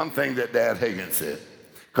 here's one thing that Dad Hankins said,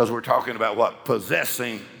 because we're talking about what?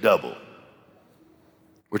 Possessing double.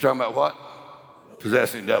 We're talking about what?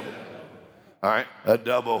 Possessing double. All right, a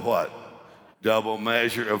double what? Double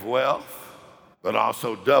measure of wealth, but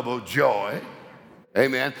also double joy,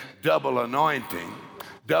 amen? Double anointing.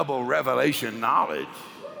 Double revelation knowledge,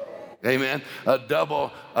 amen. A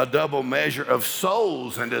double measure of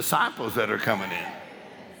souls and disciples that are coming in.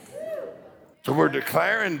 So we're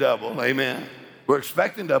declaring double, amen. We're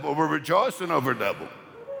expecting double. We're rejoicing over double,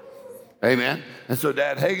 amen. And so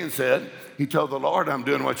Dad Hankins said, he told the Lord, I'm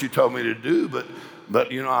doing what you told me to do, but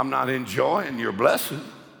I'm not enjoying your blessing.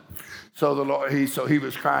 So the Lord, he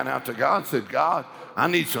was crying out to God, said, God, I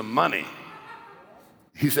need some money.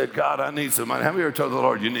 He said, God, I need some money. How many of you ever told the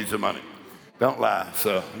Lord you need some money? Don't lie.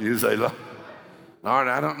 So you say, Lord,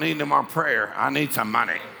 I don't need no more prayer. I need some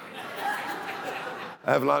money.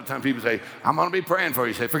 I have a lot of times people say, I'm going to be praying for you.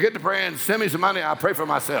 You say, forget the praying. Send me some money. I'll pray for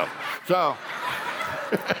myself. So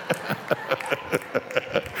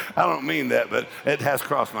I don't mean that, but it has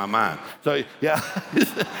crossed my mind. So, yeah.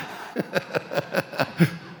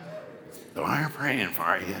 So I'm praying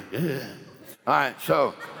for you. Yeah. All right,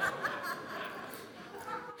 so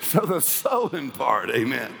the sowing part,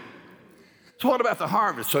 amen. So what about the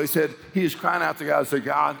harvest? So he said, he was crying out to God and said,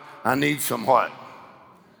 God, I need some what?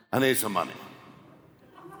 I need some money.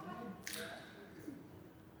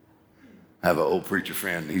 I have an old preacher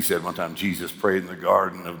friend. He said one time, Jesus prayed in the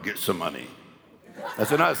garden of get some money. I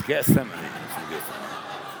said, no, it's Gethsemane.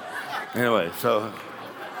 Anyway, so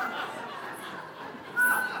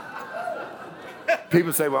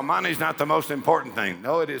people say, well, money's not the most important thing.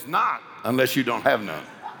 No, it is not, unless you don't have none.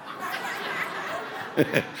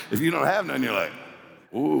 If you don't have none, you're like,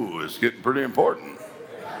 ooh, it's getting pretty important.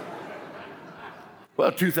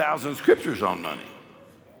 Well, 2,000 scriptures on money.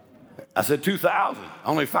 I said 2,000,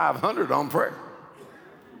 only 500 on prayer.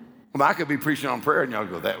 Well, I could be preaching on prayer and y'all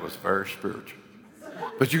go, that was very spiritual.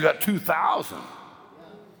 But you got 2,000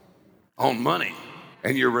 on money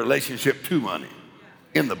and your relationship to money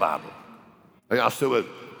in the Bible. Are y'all still with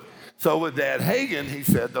me? So with Dad Hagen, he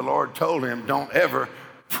said the Lord told him, don't ever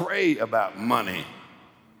pray about money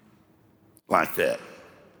like that.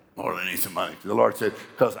 Lord, I need some money. The Lord said,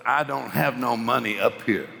 because I don't have no money up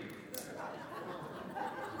here.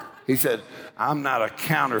 He said, I'm not a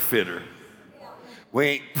counterfeiter. We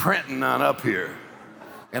ain't printing none up here.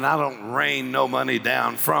 And I don't rain no money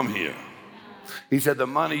down from here. He said, the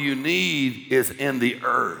money you need is in the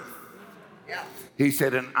earth. He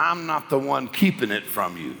said, and I'm not the one keeping it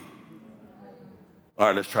from you. All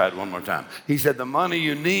right, let's try it one more time. He said, the money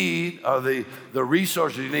you need, or the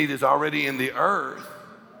resources you need is already in the earth.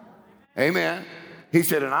 Amen. He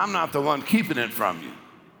said, and I'm not the one keeping it from you.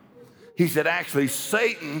 He said, actually,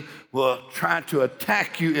 Satan will try to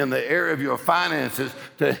attack you in the area of your finances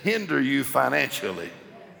to hinder you financially.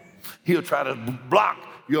 He'll try to block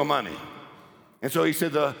your money. And so he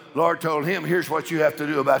said, the Lord told him, here's what you have to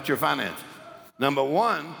do about your finances. Number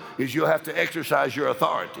one is you'll have to exercise your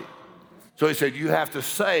authority. So he said, you have to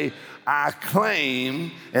say, I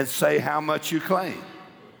claim, and say how much you claim.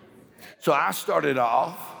 So I started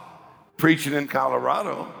off preaching in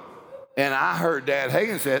Colorado, and I heard Dad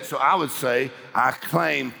Hagen say it, so I would say, I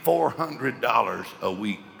claim $400 a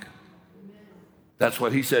week. That's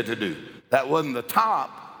what he said to do. That wasn't the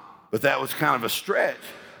top, but that was kind of a stretch.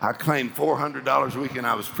 I claimed $400 a week, and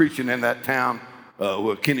I was preaching in that town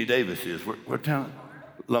where Kenny Davis is. What town?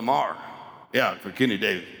 Lamar. Yeah, for Kenny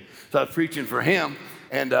Davis. So I was preaching for him,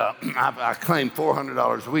 and I claimed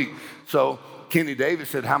 $400 a week. So Kenny Davis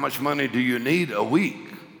said, how much money do you need a week?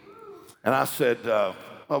 And I said,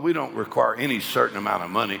 well, we don't require any certain amount of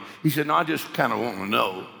money. He said, no, I just kind of want to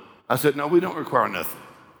know. I said, no, we don't require nothing.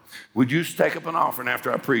 Would you just take up an offering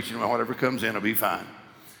after I preach, and whatever comes in will be fine?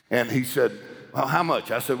 And he said, well, how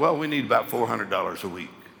much? I said, well, we need about $400 a week.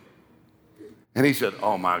 And he said,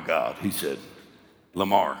 oh my God. He said,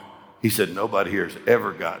 Lamar, he said, nobody here has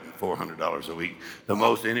ever gotten $400 a week. The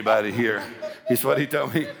most anybody here, he's what he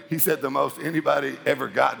told me. He said the most anybody ever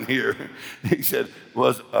gotten here, he said,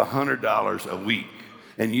 was $100 a week.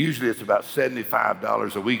 And usually it's about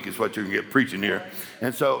 $75 a week is what you can get preaching here.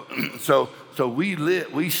 And so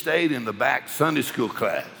we stayed in the back Sunday school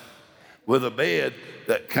class with a bed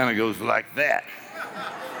that kind of goes like that.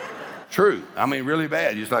 True. I mean, really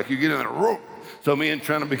bad. It's like you get in a room. So me and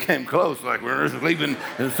Trina became close, like we're sleeping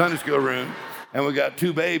in the Sunday school room, and we got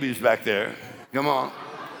 2 babies back there. Come on.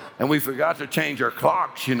 And we forgot to change our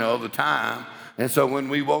clocks, the time. And so when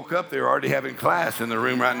we woke up, they were already having class in the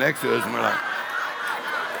room right next to us, and we're like,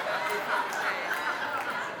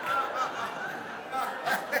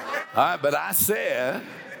 all right, but I said,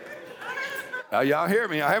 y'all hear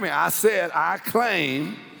me? I said, I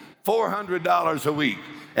claim $400 a week.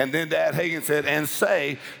 And then Dad Hankins said, and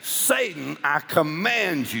say, Satan, I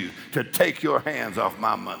command you to take your hands off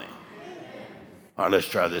my money. All right, let's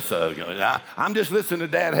try this. I'm just listening to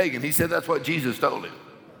Dad Hankins. He said that's what Jesus told him.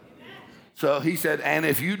 So he said, and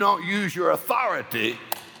if you don't use your authority,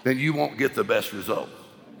 then you won't get the best results.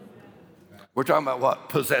 We're talking about what?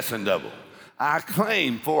 Possessing double. I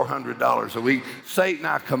claim $400 a week. Satan,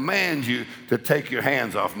 I command you to take your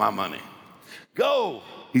hands off my money. Go.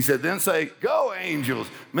 He said, then say, go angels,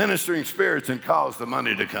 ministering spirits, and cause the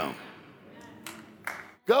money to come.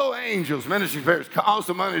 Go angels, ministering spirits, cause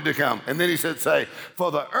the money to come. And then he said, say, for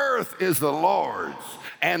the earth is the Lord's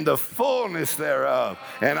and the fullness thereof.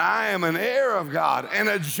 And I am an heir of God and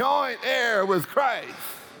a joint heir with Christ.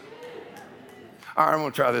 All right, I'm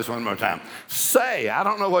going to try this one more time. Say, I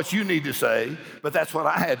don't know what you need to say, but that's what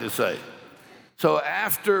I had to say. So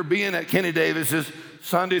after being at Kenny Davis's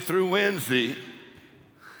Sunday through Wednesday,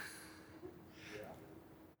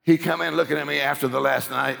 he come in looking at me after the last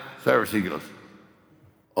night service. He goes,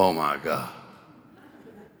 oh my God,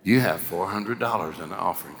 you have $400 in the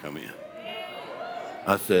offering come in.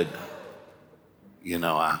 I said,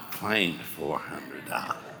 I claimed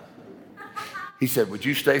 $400. He said, would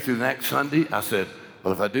you stay through next Sunday? I said,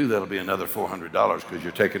 well, if I do, that'll be another $400 because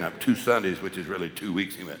you're taking up 2 Sundays, which is really 2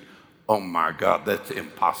 weeks. He went, oh my God, that's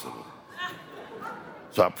impossible.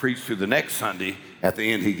 So I preached through the next Sunday. At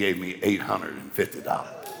the end, he gave me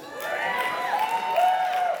 $850.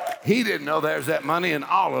 He didn't know there's that money in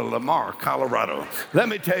all of Lamar, Colorado. Let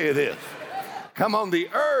me tell you this. Come on, the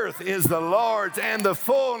earth is the Lord's and the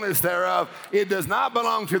fullness thereof. It does not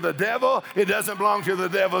belong to the devil. It doesn't belong to the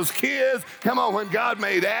devil's kids. Come on, when God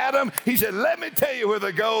made Adam, he said, let me tell you where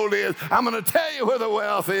the gold is. I'm going to tell you where the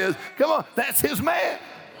wealth is. Come on, that's his man.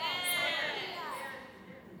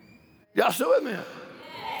 Y'all still with me?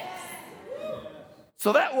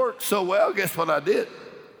 So that worked so well, guess what I did?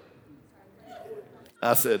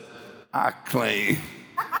 I said, I claim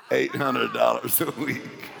 $800 a week.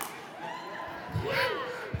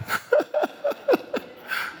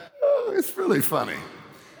 Oh, it's really funny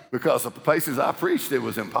because the places I preached, it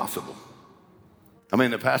was impossible. I mean,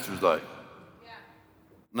 the pastor was like,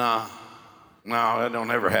 no, that don't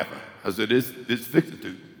ever happen. I said, it's fixing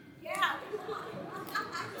to. Yeah.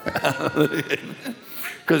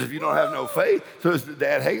 Because if you don't have no faith, so as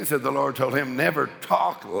Dad Hankins said, the Lord told him, never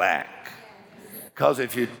talk lack. Because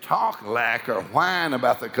if you talk lack or whine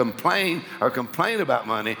about the complain about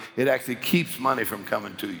money, it actually keeps money from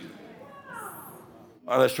coming to you.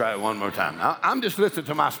 All right, let's try it one more time. I'm just listening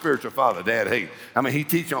to my spiritual father, Dad Hankins. I mean, he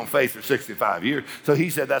teaches on faith for 65 years. So he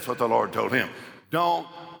said that's what the Lord told him. Don't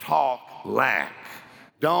talk lack.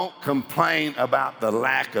 Don't complain about the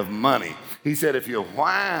lack of money. He said if you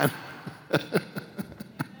whine...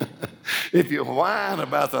 If you whine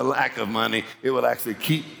about the lack of money, it will actually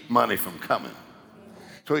keep money from coming.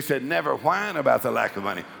 So he said, never whine about the lack of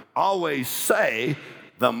money. Always say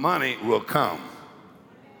the money will come.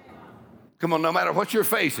 Come on, no matter what you're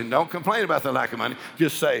facing, don't complain about the lack of money.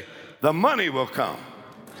 Just say, the money will come.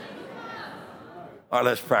 All right,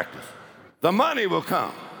 let's practice. The money will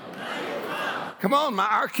come. Come on,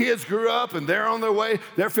 our kids grew up and they're on their way.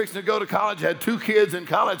 They're fixing to go to college. Had 2 kids in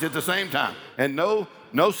college at the same time. And no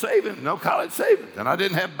savings, no college savings. And I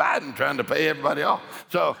didn't have Biden trying to pay everybody off.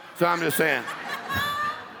 So I'm just saying,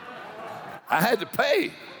 I had to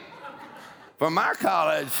pay for my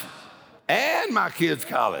college and my kids'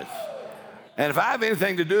 college. And if I have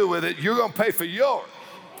anything to do with it, you're going to pay for yours.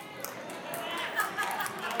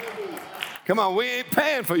 Come on, we ain't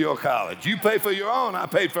paying for your college. You pay for your own, I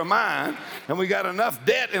paid for mine, and we got enough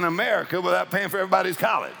debt in America without paying for everybody's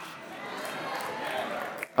college.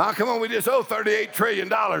 Oh, come on, we just owe $38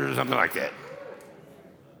 trillion or something like that.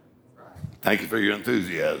 Thank you for your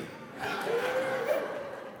enthusiasm.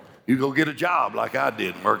 You go get a job like I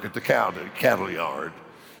did and work at the cattle yard.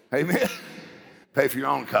 Amen. Pay for your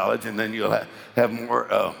own college, and then you'll have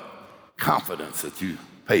more confidence that you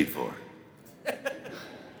paid for it.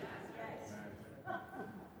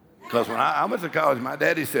 Because when I went to college, my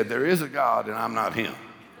daddy said, there is a God and I'm not him.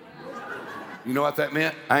 You know what that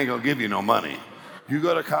meant? I ain't going to give you no money. You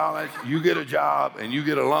go to college, you get a job, and you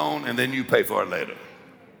get a loan, and then you pay for it later.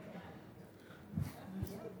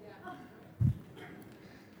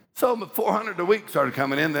 So 400 a week started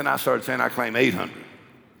coming in. Then I started saying I claim 800.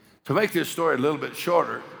 To make this story a little bit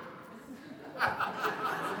shorter,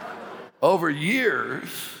 over years,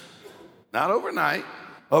 not overnight,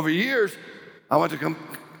 over years, I went to come.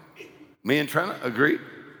 Me and Trina agreed.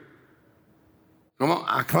 Come on,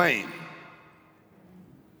 I claim.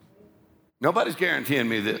 Nobody's guaranteeing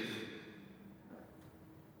me this.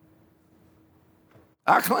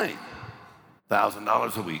 I claim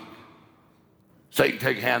 $1,000 a week. Satan,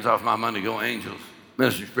 take your hands off my money, go angels.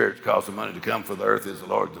 Ministry spirits cause the money to come, for the earth is the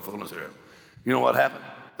Lord's, the fullness thereof. You know what happened?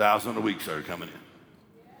 1,000 a week started coming in.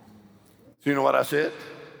 So you know what I said?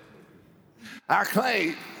 I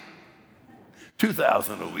claim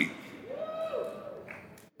 2,000 a week.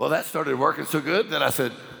 Well, that started working so good that I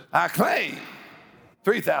said, I claim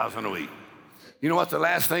 3,000 a week. You know what's the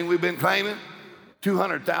last thing we've been claiming?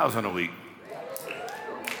 200,000 a week.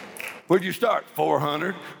 Where'd you start?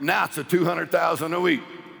 400. Now it's a 200,000 a week.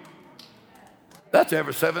 That's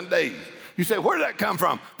every 7 days. You say, where did that come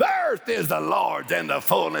from? The earth is the Lord's and the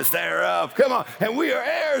fullness thereof. Come on. And we are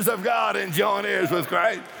heirs of God and joint heirs with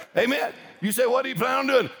Christ. Amen. You say, what do you plan on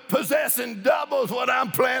doing? Possessing doubles what I'm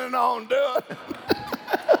planning on doing.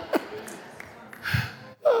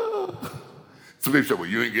 Some people say, well,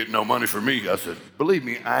 you ain't getting no money from me. I said, believe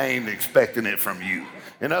me, I ain't expecting it from you.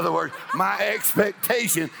 In other words, my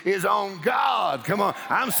expectation is on God. Come on,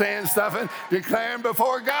 I'm saying stuff and declaring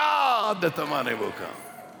before God that the money will come.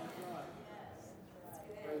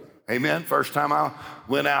 Amen. First time I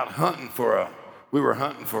went out hunting we were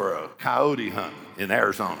hunting for a coyote hunt in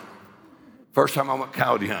Arizona. First time I went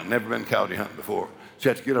coyote hunting, never been coyote hunting before. So you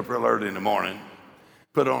have to get up real early in the morning,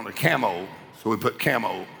 put on the camo. So we put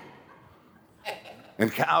camo.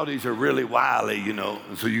 And coyotes are really wily, you know,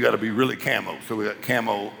 and so you got to be really camo. So we got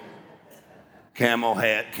camo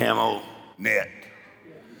hat, camo net.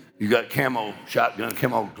 You got camo shotgun,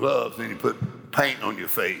 camo gloves, then you put paint on your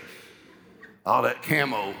face. All that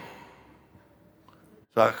camo.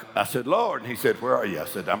 So I said, Lord, and he said, where are you? I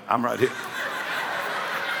said, I'm right here.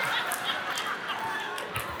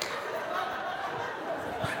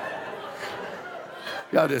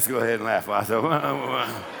 Y'all just go ahead and laugh. I said,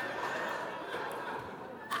 well.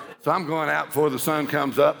 So I'm going out before the sun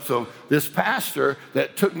comes up. So this pastor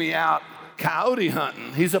that took me out coyote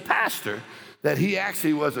hunting, he's a pastor, that he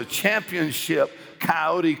actually was a championship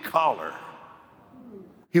coyote caller.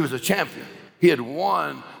 He was a champion. He had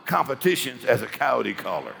won competitions as a coyote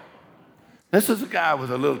caller. This is a guy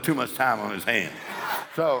with a little too much time on his hands.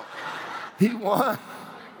 So he won.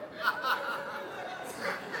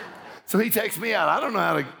 So he takes me out. I don't know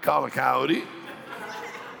how to call a coyote.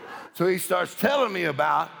 So he starts telling me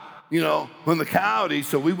about, you know, when the coyote,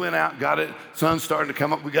 so we went out, got it, sun's starting to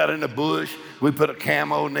come up, we got in the bush, we put a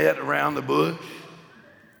camo net around the bush.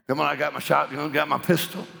 Come on, I got my shotgun, got my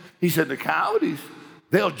pistol. He said, the coyotes,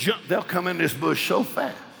 they'll come in this bush so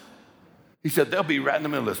fast. He said, they'll be right in the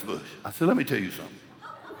middle of this bush. I said, let me tell you something.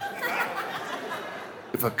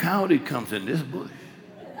 If a coyote comes in this bush,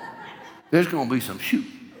 there's gonna be some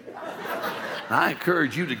shooting. And I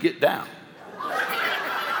encourage you to get down.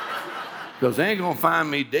 Because they ain't going to find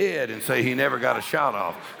me dead and say he never got a shot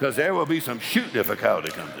off. Because there will be some shooting if a coyote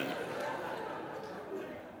comes in.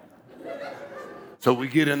 So we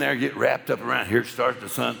get in there, get wrapped up around here, the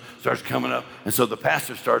sun starts coming up. And so the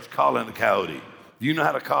pastor starts calling the coyote. Do you know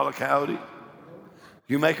how to call a coyote?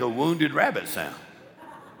 You make a wounded rabbit sound.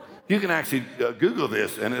 You can actually Google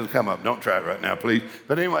this and it'll come up. Don't try it right now, please.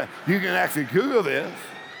 But anyway, you can actually Google this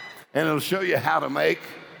and it'll show you how to make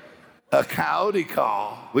a coyote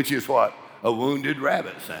call, which is what? A wounded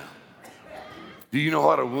rabbit sound. Do you know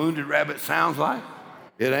what a wounded rabbit sounds like?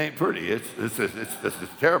 It ain't pretty. It's a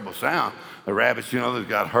terrible sound. The rabbits, you know, that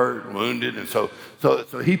got hurt, wounded, and so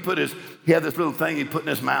he had this little thing he put in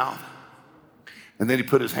his mouth, and then he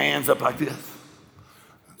put his hands up like this.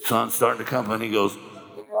 The sun's starting to come, and he goes,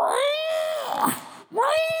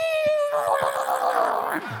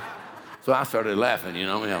 So I started laughing, you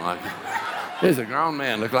know. I'm like, there's a grown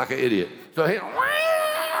man, look like an idiot. So he,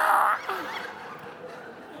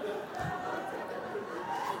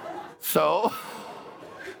 so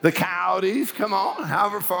the coyotes come on,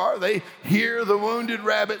 however far, they hear the wounded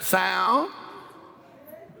rabbit sound.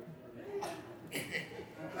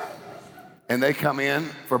 And they come in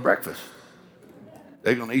for breakfast.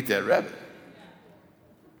 They're going to eat that rabbit.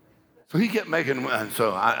 So he kept making, and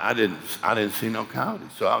so I didn't see no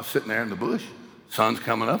coyotes. So I was sitting there in the bush. Sun's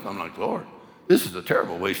coming up. I'm like, Lord, this is a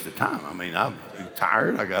terrible waste of time. I mean, I'm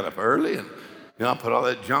tired. I got up early, and I put all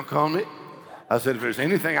that junk on me. I said, if there's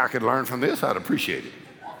anything I could learn from this, I'd appreciate it.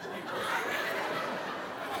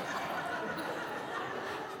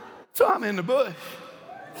 So I'm in the bush.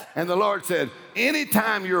 And the Lord said,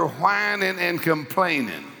 anytime you're whining and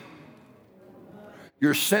complaining,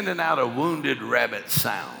 you're sending out a wounded rabbit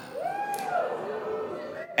sound.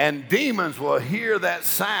 And demons will hear that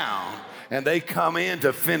sound, and they come in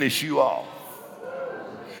to finish you off.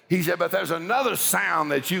 He said, but there's another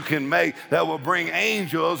sound that you can make that will bring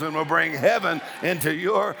angels and will bring heaven into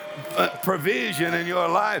your provision in your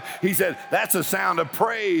life. He said, that's a sound of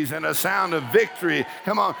praise and a sound of victory.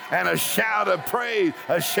 Come on, and a shout of praise,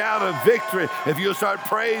 a shout of victory. If you'll start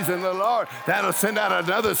praising the Lord, that'll send out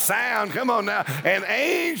another sound. Come on now. And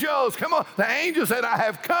angels, come on. The angel said, I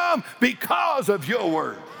have come because of your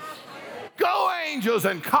word. Go, angels,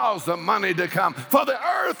 and cause the money to come. For the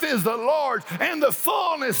earth is the Lord's and the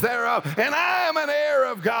fullness thereof. And I am an heir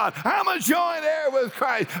of God. I'm a joint heir with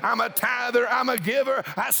Christ. I'm a tither. I'm a giver.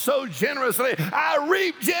 I sow generously. I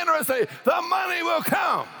reap generously. The money will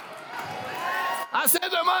come. I said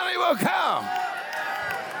the money will come.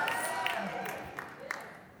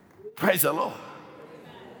 Praise the Lord.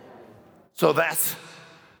 So that's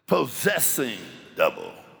possessing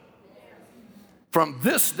double. From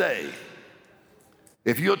this day,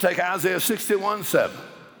 if you'll take Isaiah 61:7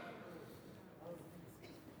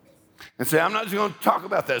 and say, I'm not just going to talk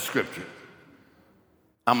about that scripture.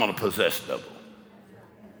 I'm going to possess double.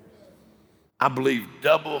 I believe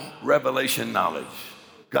double revelation knowledge.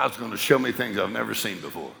 God's going to show me things I've never seen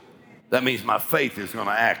before. That means my faith is going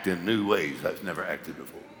to act in new ways I've never acted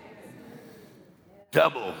before.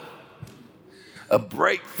 Double, a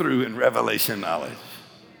breakthrough in revelation knowledge.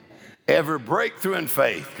 Every breakthrough in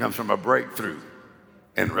faith comes from a breakthrough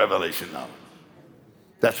in revelation knowledge.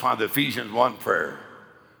 That's why the Ephesians 1 prayer,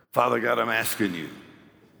 Father God, I'm asking you.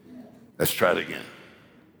 Let's try it again.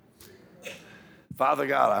 Father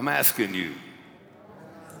God, I'm asking you.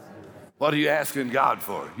 What are you asking God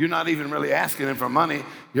for? You're not even really asking him for money.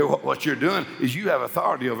 What you're doing is you have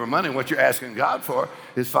authority over money. What you're asking God for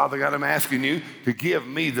is, Father God, I'm asking you to give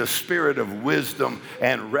me the spirit of wisdom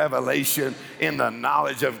and revelation in the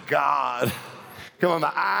knowledge of God. Come on,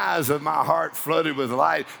 the eyes of my heart flooded with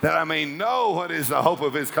light, that I may know what is the hope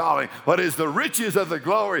of his calling, what is the riches of the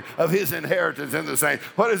glory of his inheritance in the saints,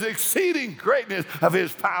 what is the exceeding greatness of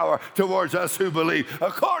his power towards us who believe,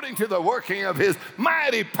 according to the working of his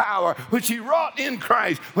mighty power, which he wrought in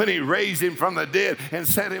Christ when he raised him from the dead and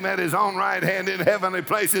set him at his own right hand in heavenly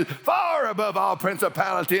places, far above all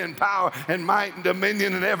principality and power and might and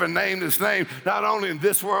dominion and every name that's named, not only in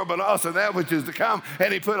this world but also that which is to come.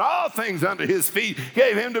 And he put all things under his feet,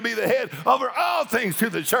 gave him to be the head over all things to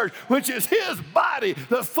the church, which is his body,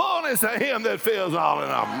 the fullness of him that fills all in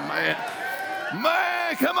all. Man,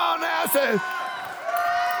 come on now. Say,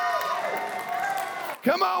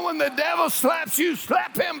 come on, when the devil slaps you,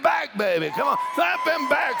 slap him back, baby. Come on, slap him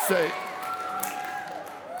back, say.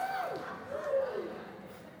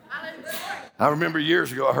 I remember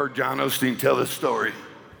years ago, I heard John Osteen tell this story.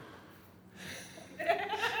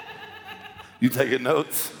 You taking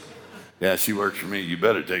notes? Yeah, she works for me. You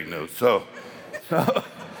better take notes. So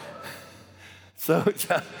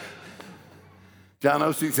John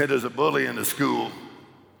Osteen said there's a bully in the school,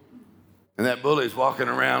 and that bully is walking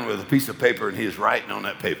around with a piece of paper, and he is writing on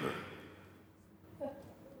that paper.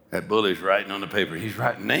 That bully is writing on the paper. He's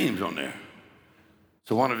writing names on there.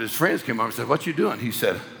 So one of his friends came over and said, what you doing? He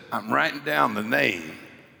said, I'm writing down the name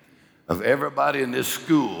of everybody in this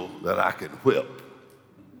school that I could whip.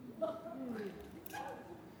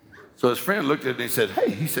 So his friend looked at it and he said, hey,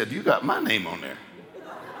 he said, you got my name on there.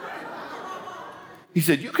 He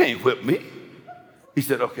said, you can't whip me. He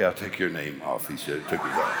said, okay, I'll take your name off. He said, took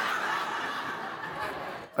his off.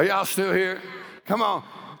 Are y'all still here? Come on.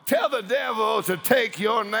 Tell the devil to take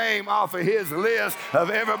your name off of his list of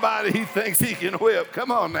everybody he thinks he can whip.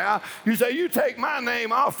 Come on now. You say, you take my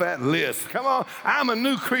name off that list. Come on. I'm a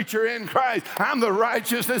new creature in Christ. I'm the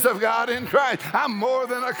righteousness of God in Christ. I'm more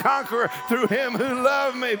than a conqueror through him who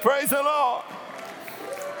loved me. Praise the Lord.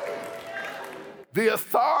 the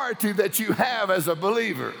authority that you have as a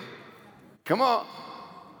believer. Come on.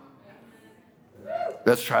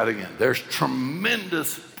 Let's try it again. There's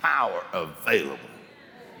tremendous power available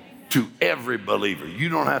to every believer. You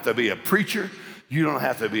don't have to be a preacher. You don't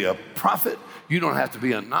have to be a prophet. You don't have to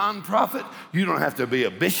be a non-prophet. You don't have to be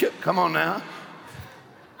a bishop. Come on now.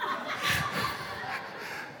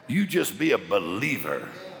 You just be a believer.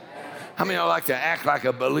 How many of y'all like to act like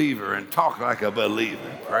a believer and talk like a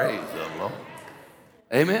believer? Praise the Lord.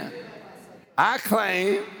 Amen. I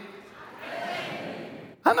claim.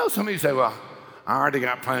 I know some of you say, well, I already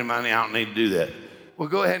got plenty of money. I don't need to do that. Well,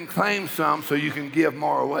 go ahead and claim some so you can give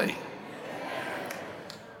more away.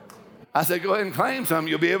 I said, go ahead and claim some.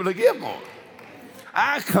 You'll be able to give more.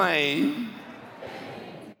 I claim.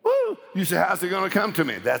 Woo. You say, how's it going to come to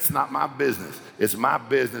me? That's not my business. It's my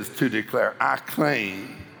business to declare. I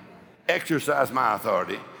claim, exercise my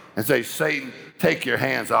authority, and say, Satan, take your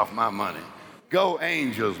hands off my money. Go,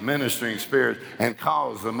 angels, ministering spirits, and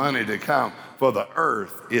cause the money to come, for the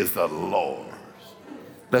earth is the Lord's.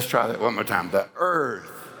 Let's try that one more time. The earth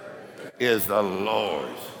is the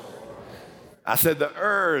Lord's. I said, the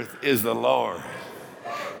earth is the Lord's.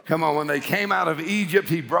 Come on, when they came out of Egypt,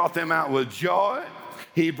 he brought them out with joy.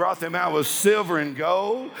 He brought them out with silver and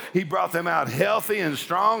gold. He brought them out healthy and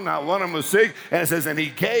strong. Not one of them was sick. And it says, and he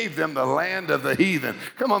gave them the land of the heathen.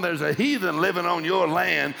 Come on, there's a heathen living on your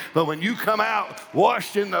land. But when you come out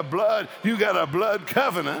washed in the blood, you got a blood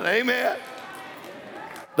covenant. Amen.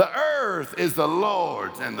 The earth is the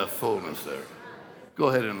Lord's and the fullness thereof. Go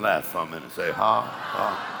ahead and laugh for a minute. Say, ha,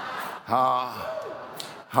 ha, ha,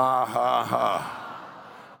 ha, ha, ha.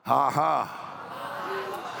 Ha, ha.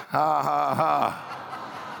 Ha, ha, ha.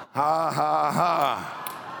 Ha, ha, ha.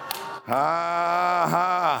 Ha,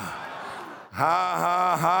 ha. Ha,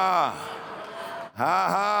 ha, ha. Ha,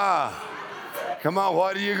 ha. Come on,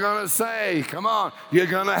 what are you going to say? Come on, you're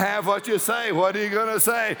going to have what you say. What are you going to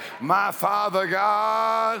say? My Father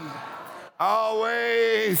God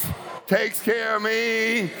always takes care of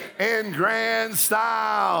me in grand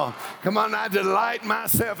style. Come on, I delight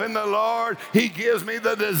myself in the Lord. He gives me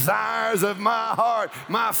the desires of my heart.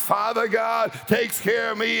 My Father God takes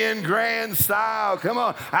care of me in grand style. Come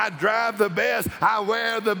on, I drive the best, I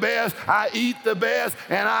wear the best, I eat the best,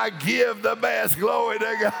 and I give the best. Glory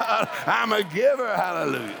to God. I'm a giver.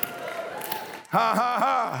 Hallelujah. Ha, ha,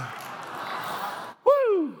 ha.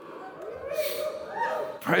 Woo.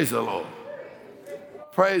 Praise the Lord.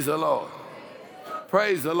 Praise the Lord.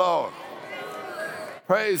 Praise the Lord.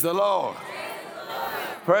 Praise the Lord.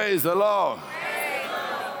 Praise the Lord.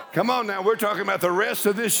 Come on now, we're talking about the rest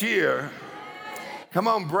of this year. Come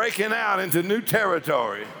on, breaking out into new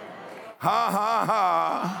territory. Ha, ha,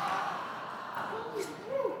 ha.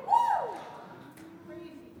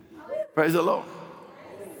 Praise the Lord.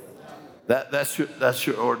 That's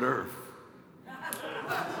your hors d'oeuvre.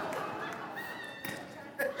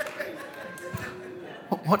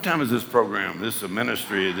 What time is this program? This is a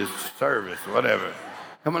ministry, this service, whatever.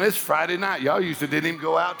 Come on, it's Friday night. Y'all used to didn't even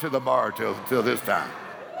go out to the bar till this time.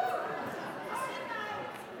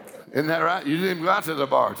 Isn't that right? You didn't even go out to the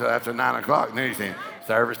bar till after 9 o'clock. And then you say,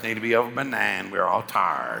 service need to be over by 9. We're all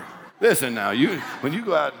tired. Listen now, when you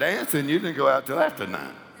go out dancing, you didn't go out till after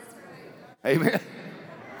 9. Amen.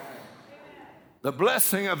 The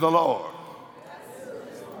blessing of the Lord.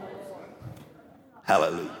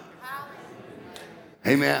 Hallelujah.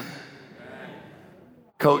 Amen.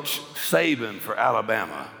 Coach Saban for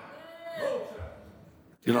Alabama.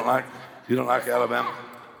 You don't like Alabama?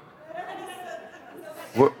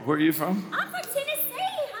 Where are you from? I'm from Tennessee,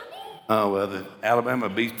 honey. Oh, well, Alabama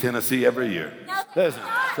beats Tennessee every year. No, listen,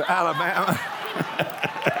 so Alabama.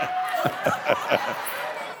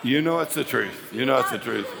 You know it's the truth. You know it's the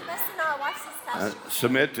truth. Listen, watch this stuff.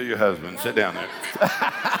 Submit to your husband. Sit down there.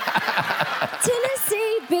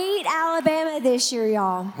 Tennessee beat Alabama this year,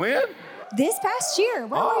 y'all. When? This past year.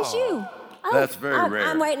 Where was you? Oh, that's very rare.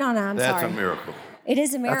 I'm waiting on it. I'm sorry. That's a miracle. It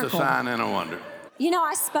is a miracle. That's a sign and a wonder. You know,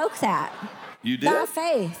 I spoke that. You did? By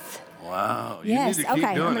faith. Wow. You Yes, need to keep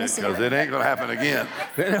okay, doing it because it ain't going to happen again.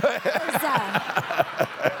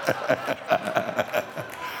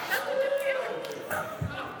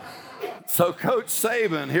 So Coach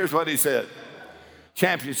Saban, here's what he said.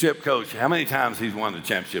 Championship coach. How many times he's won the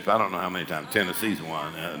championship? I don't know how many times Tennessee's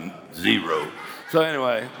won. 0. So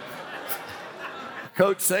anyway,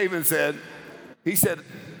 Coach Saban said,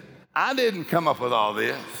 I didn't come up with all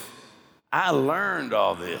this. I learned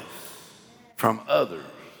all this from others.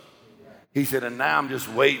 He said, and now I'm just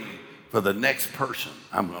waiting for the next person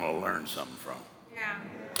I'm going to learn something from. Yeah.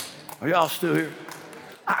 Are y'all still here?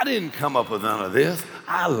 I didn't come up with none of this.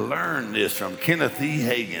 I learned this from Kenneth E.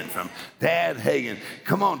 Hagin, from Dad Hagin.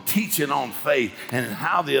 Come on, teaching on faith and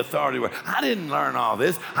how the authority works. I didn't learn all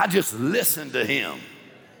this. I just listened to him.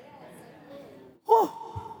 Whew.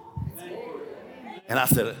 And I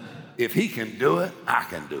said, if he can do it, I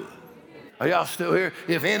can do it. Are y'all still here?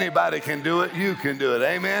 If anybody can do it, you can do it.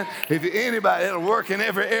 Amen? If anybody, it'll work in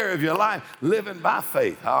every area of your life. Living by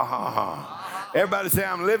faith. Ha, ha, ha. Everybody say,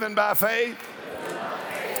 I'm living by faith.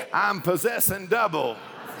 I'm possessing double.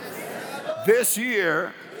 This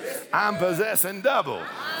year, I'm possessing double.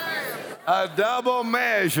 A double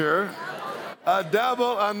measure, a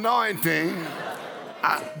double anointing,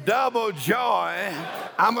 a double joy.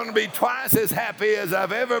 I'm going to be twice as happy as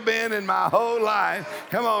I've ever been in my whole life.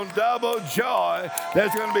 Come on, double joy.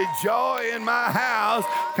 There's going to be joy in my house.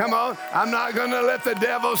 Come on, I'm not going to let the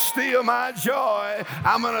devil steal my joy.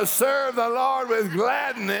 I'm going to serve the Lord with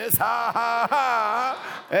gladness. Ha, ha, ha.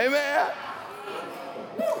 Amen.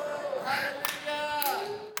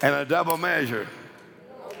 And a double measure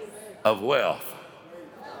of wealth.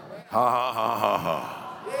 Ha, ha, ha, ha, ha.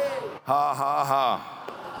 Ha, ha, ha.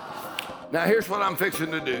 Now, here's what I'm fixing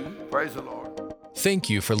to do. Praise the Lord. Thank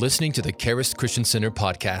you for listening to the Charis Christian Center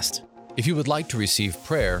podcast. If you would like to receive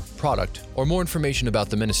prayer, product, or more information about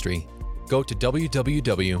the ministry, go to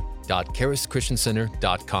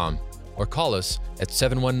www.charischristiancenter.com or call us at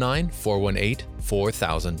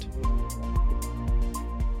 719-418-4000.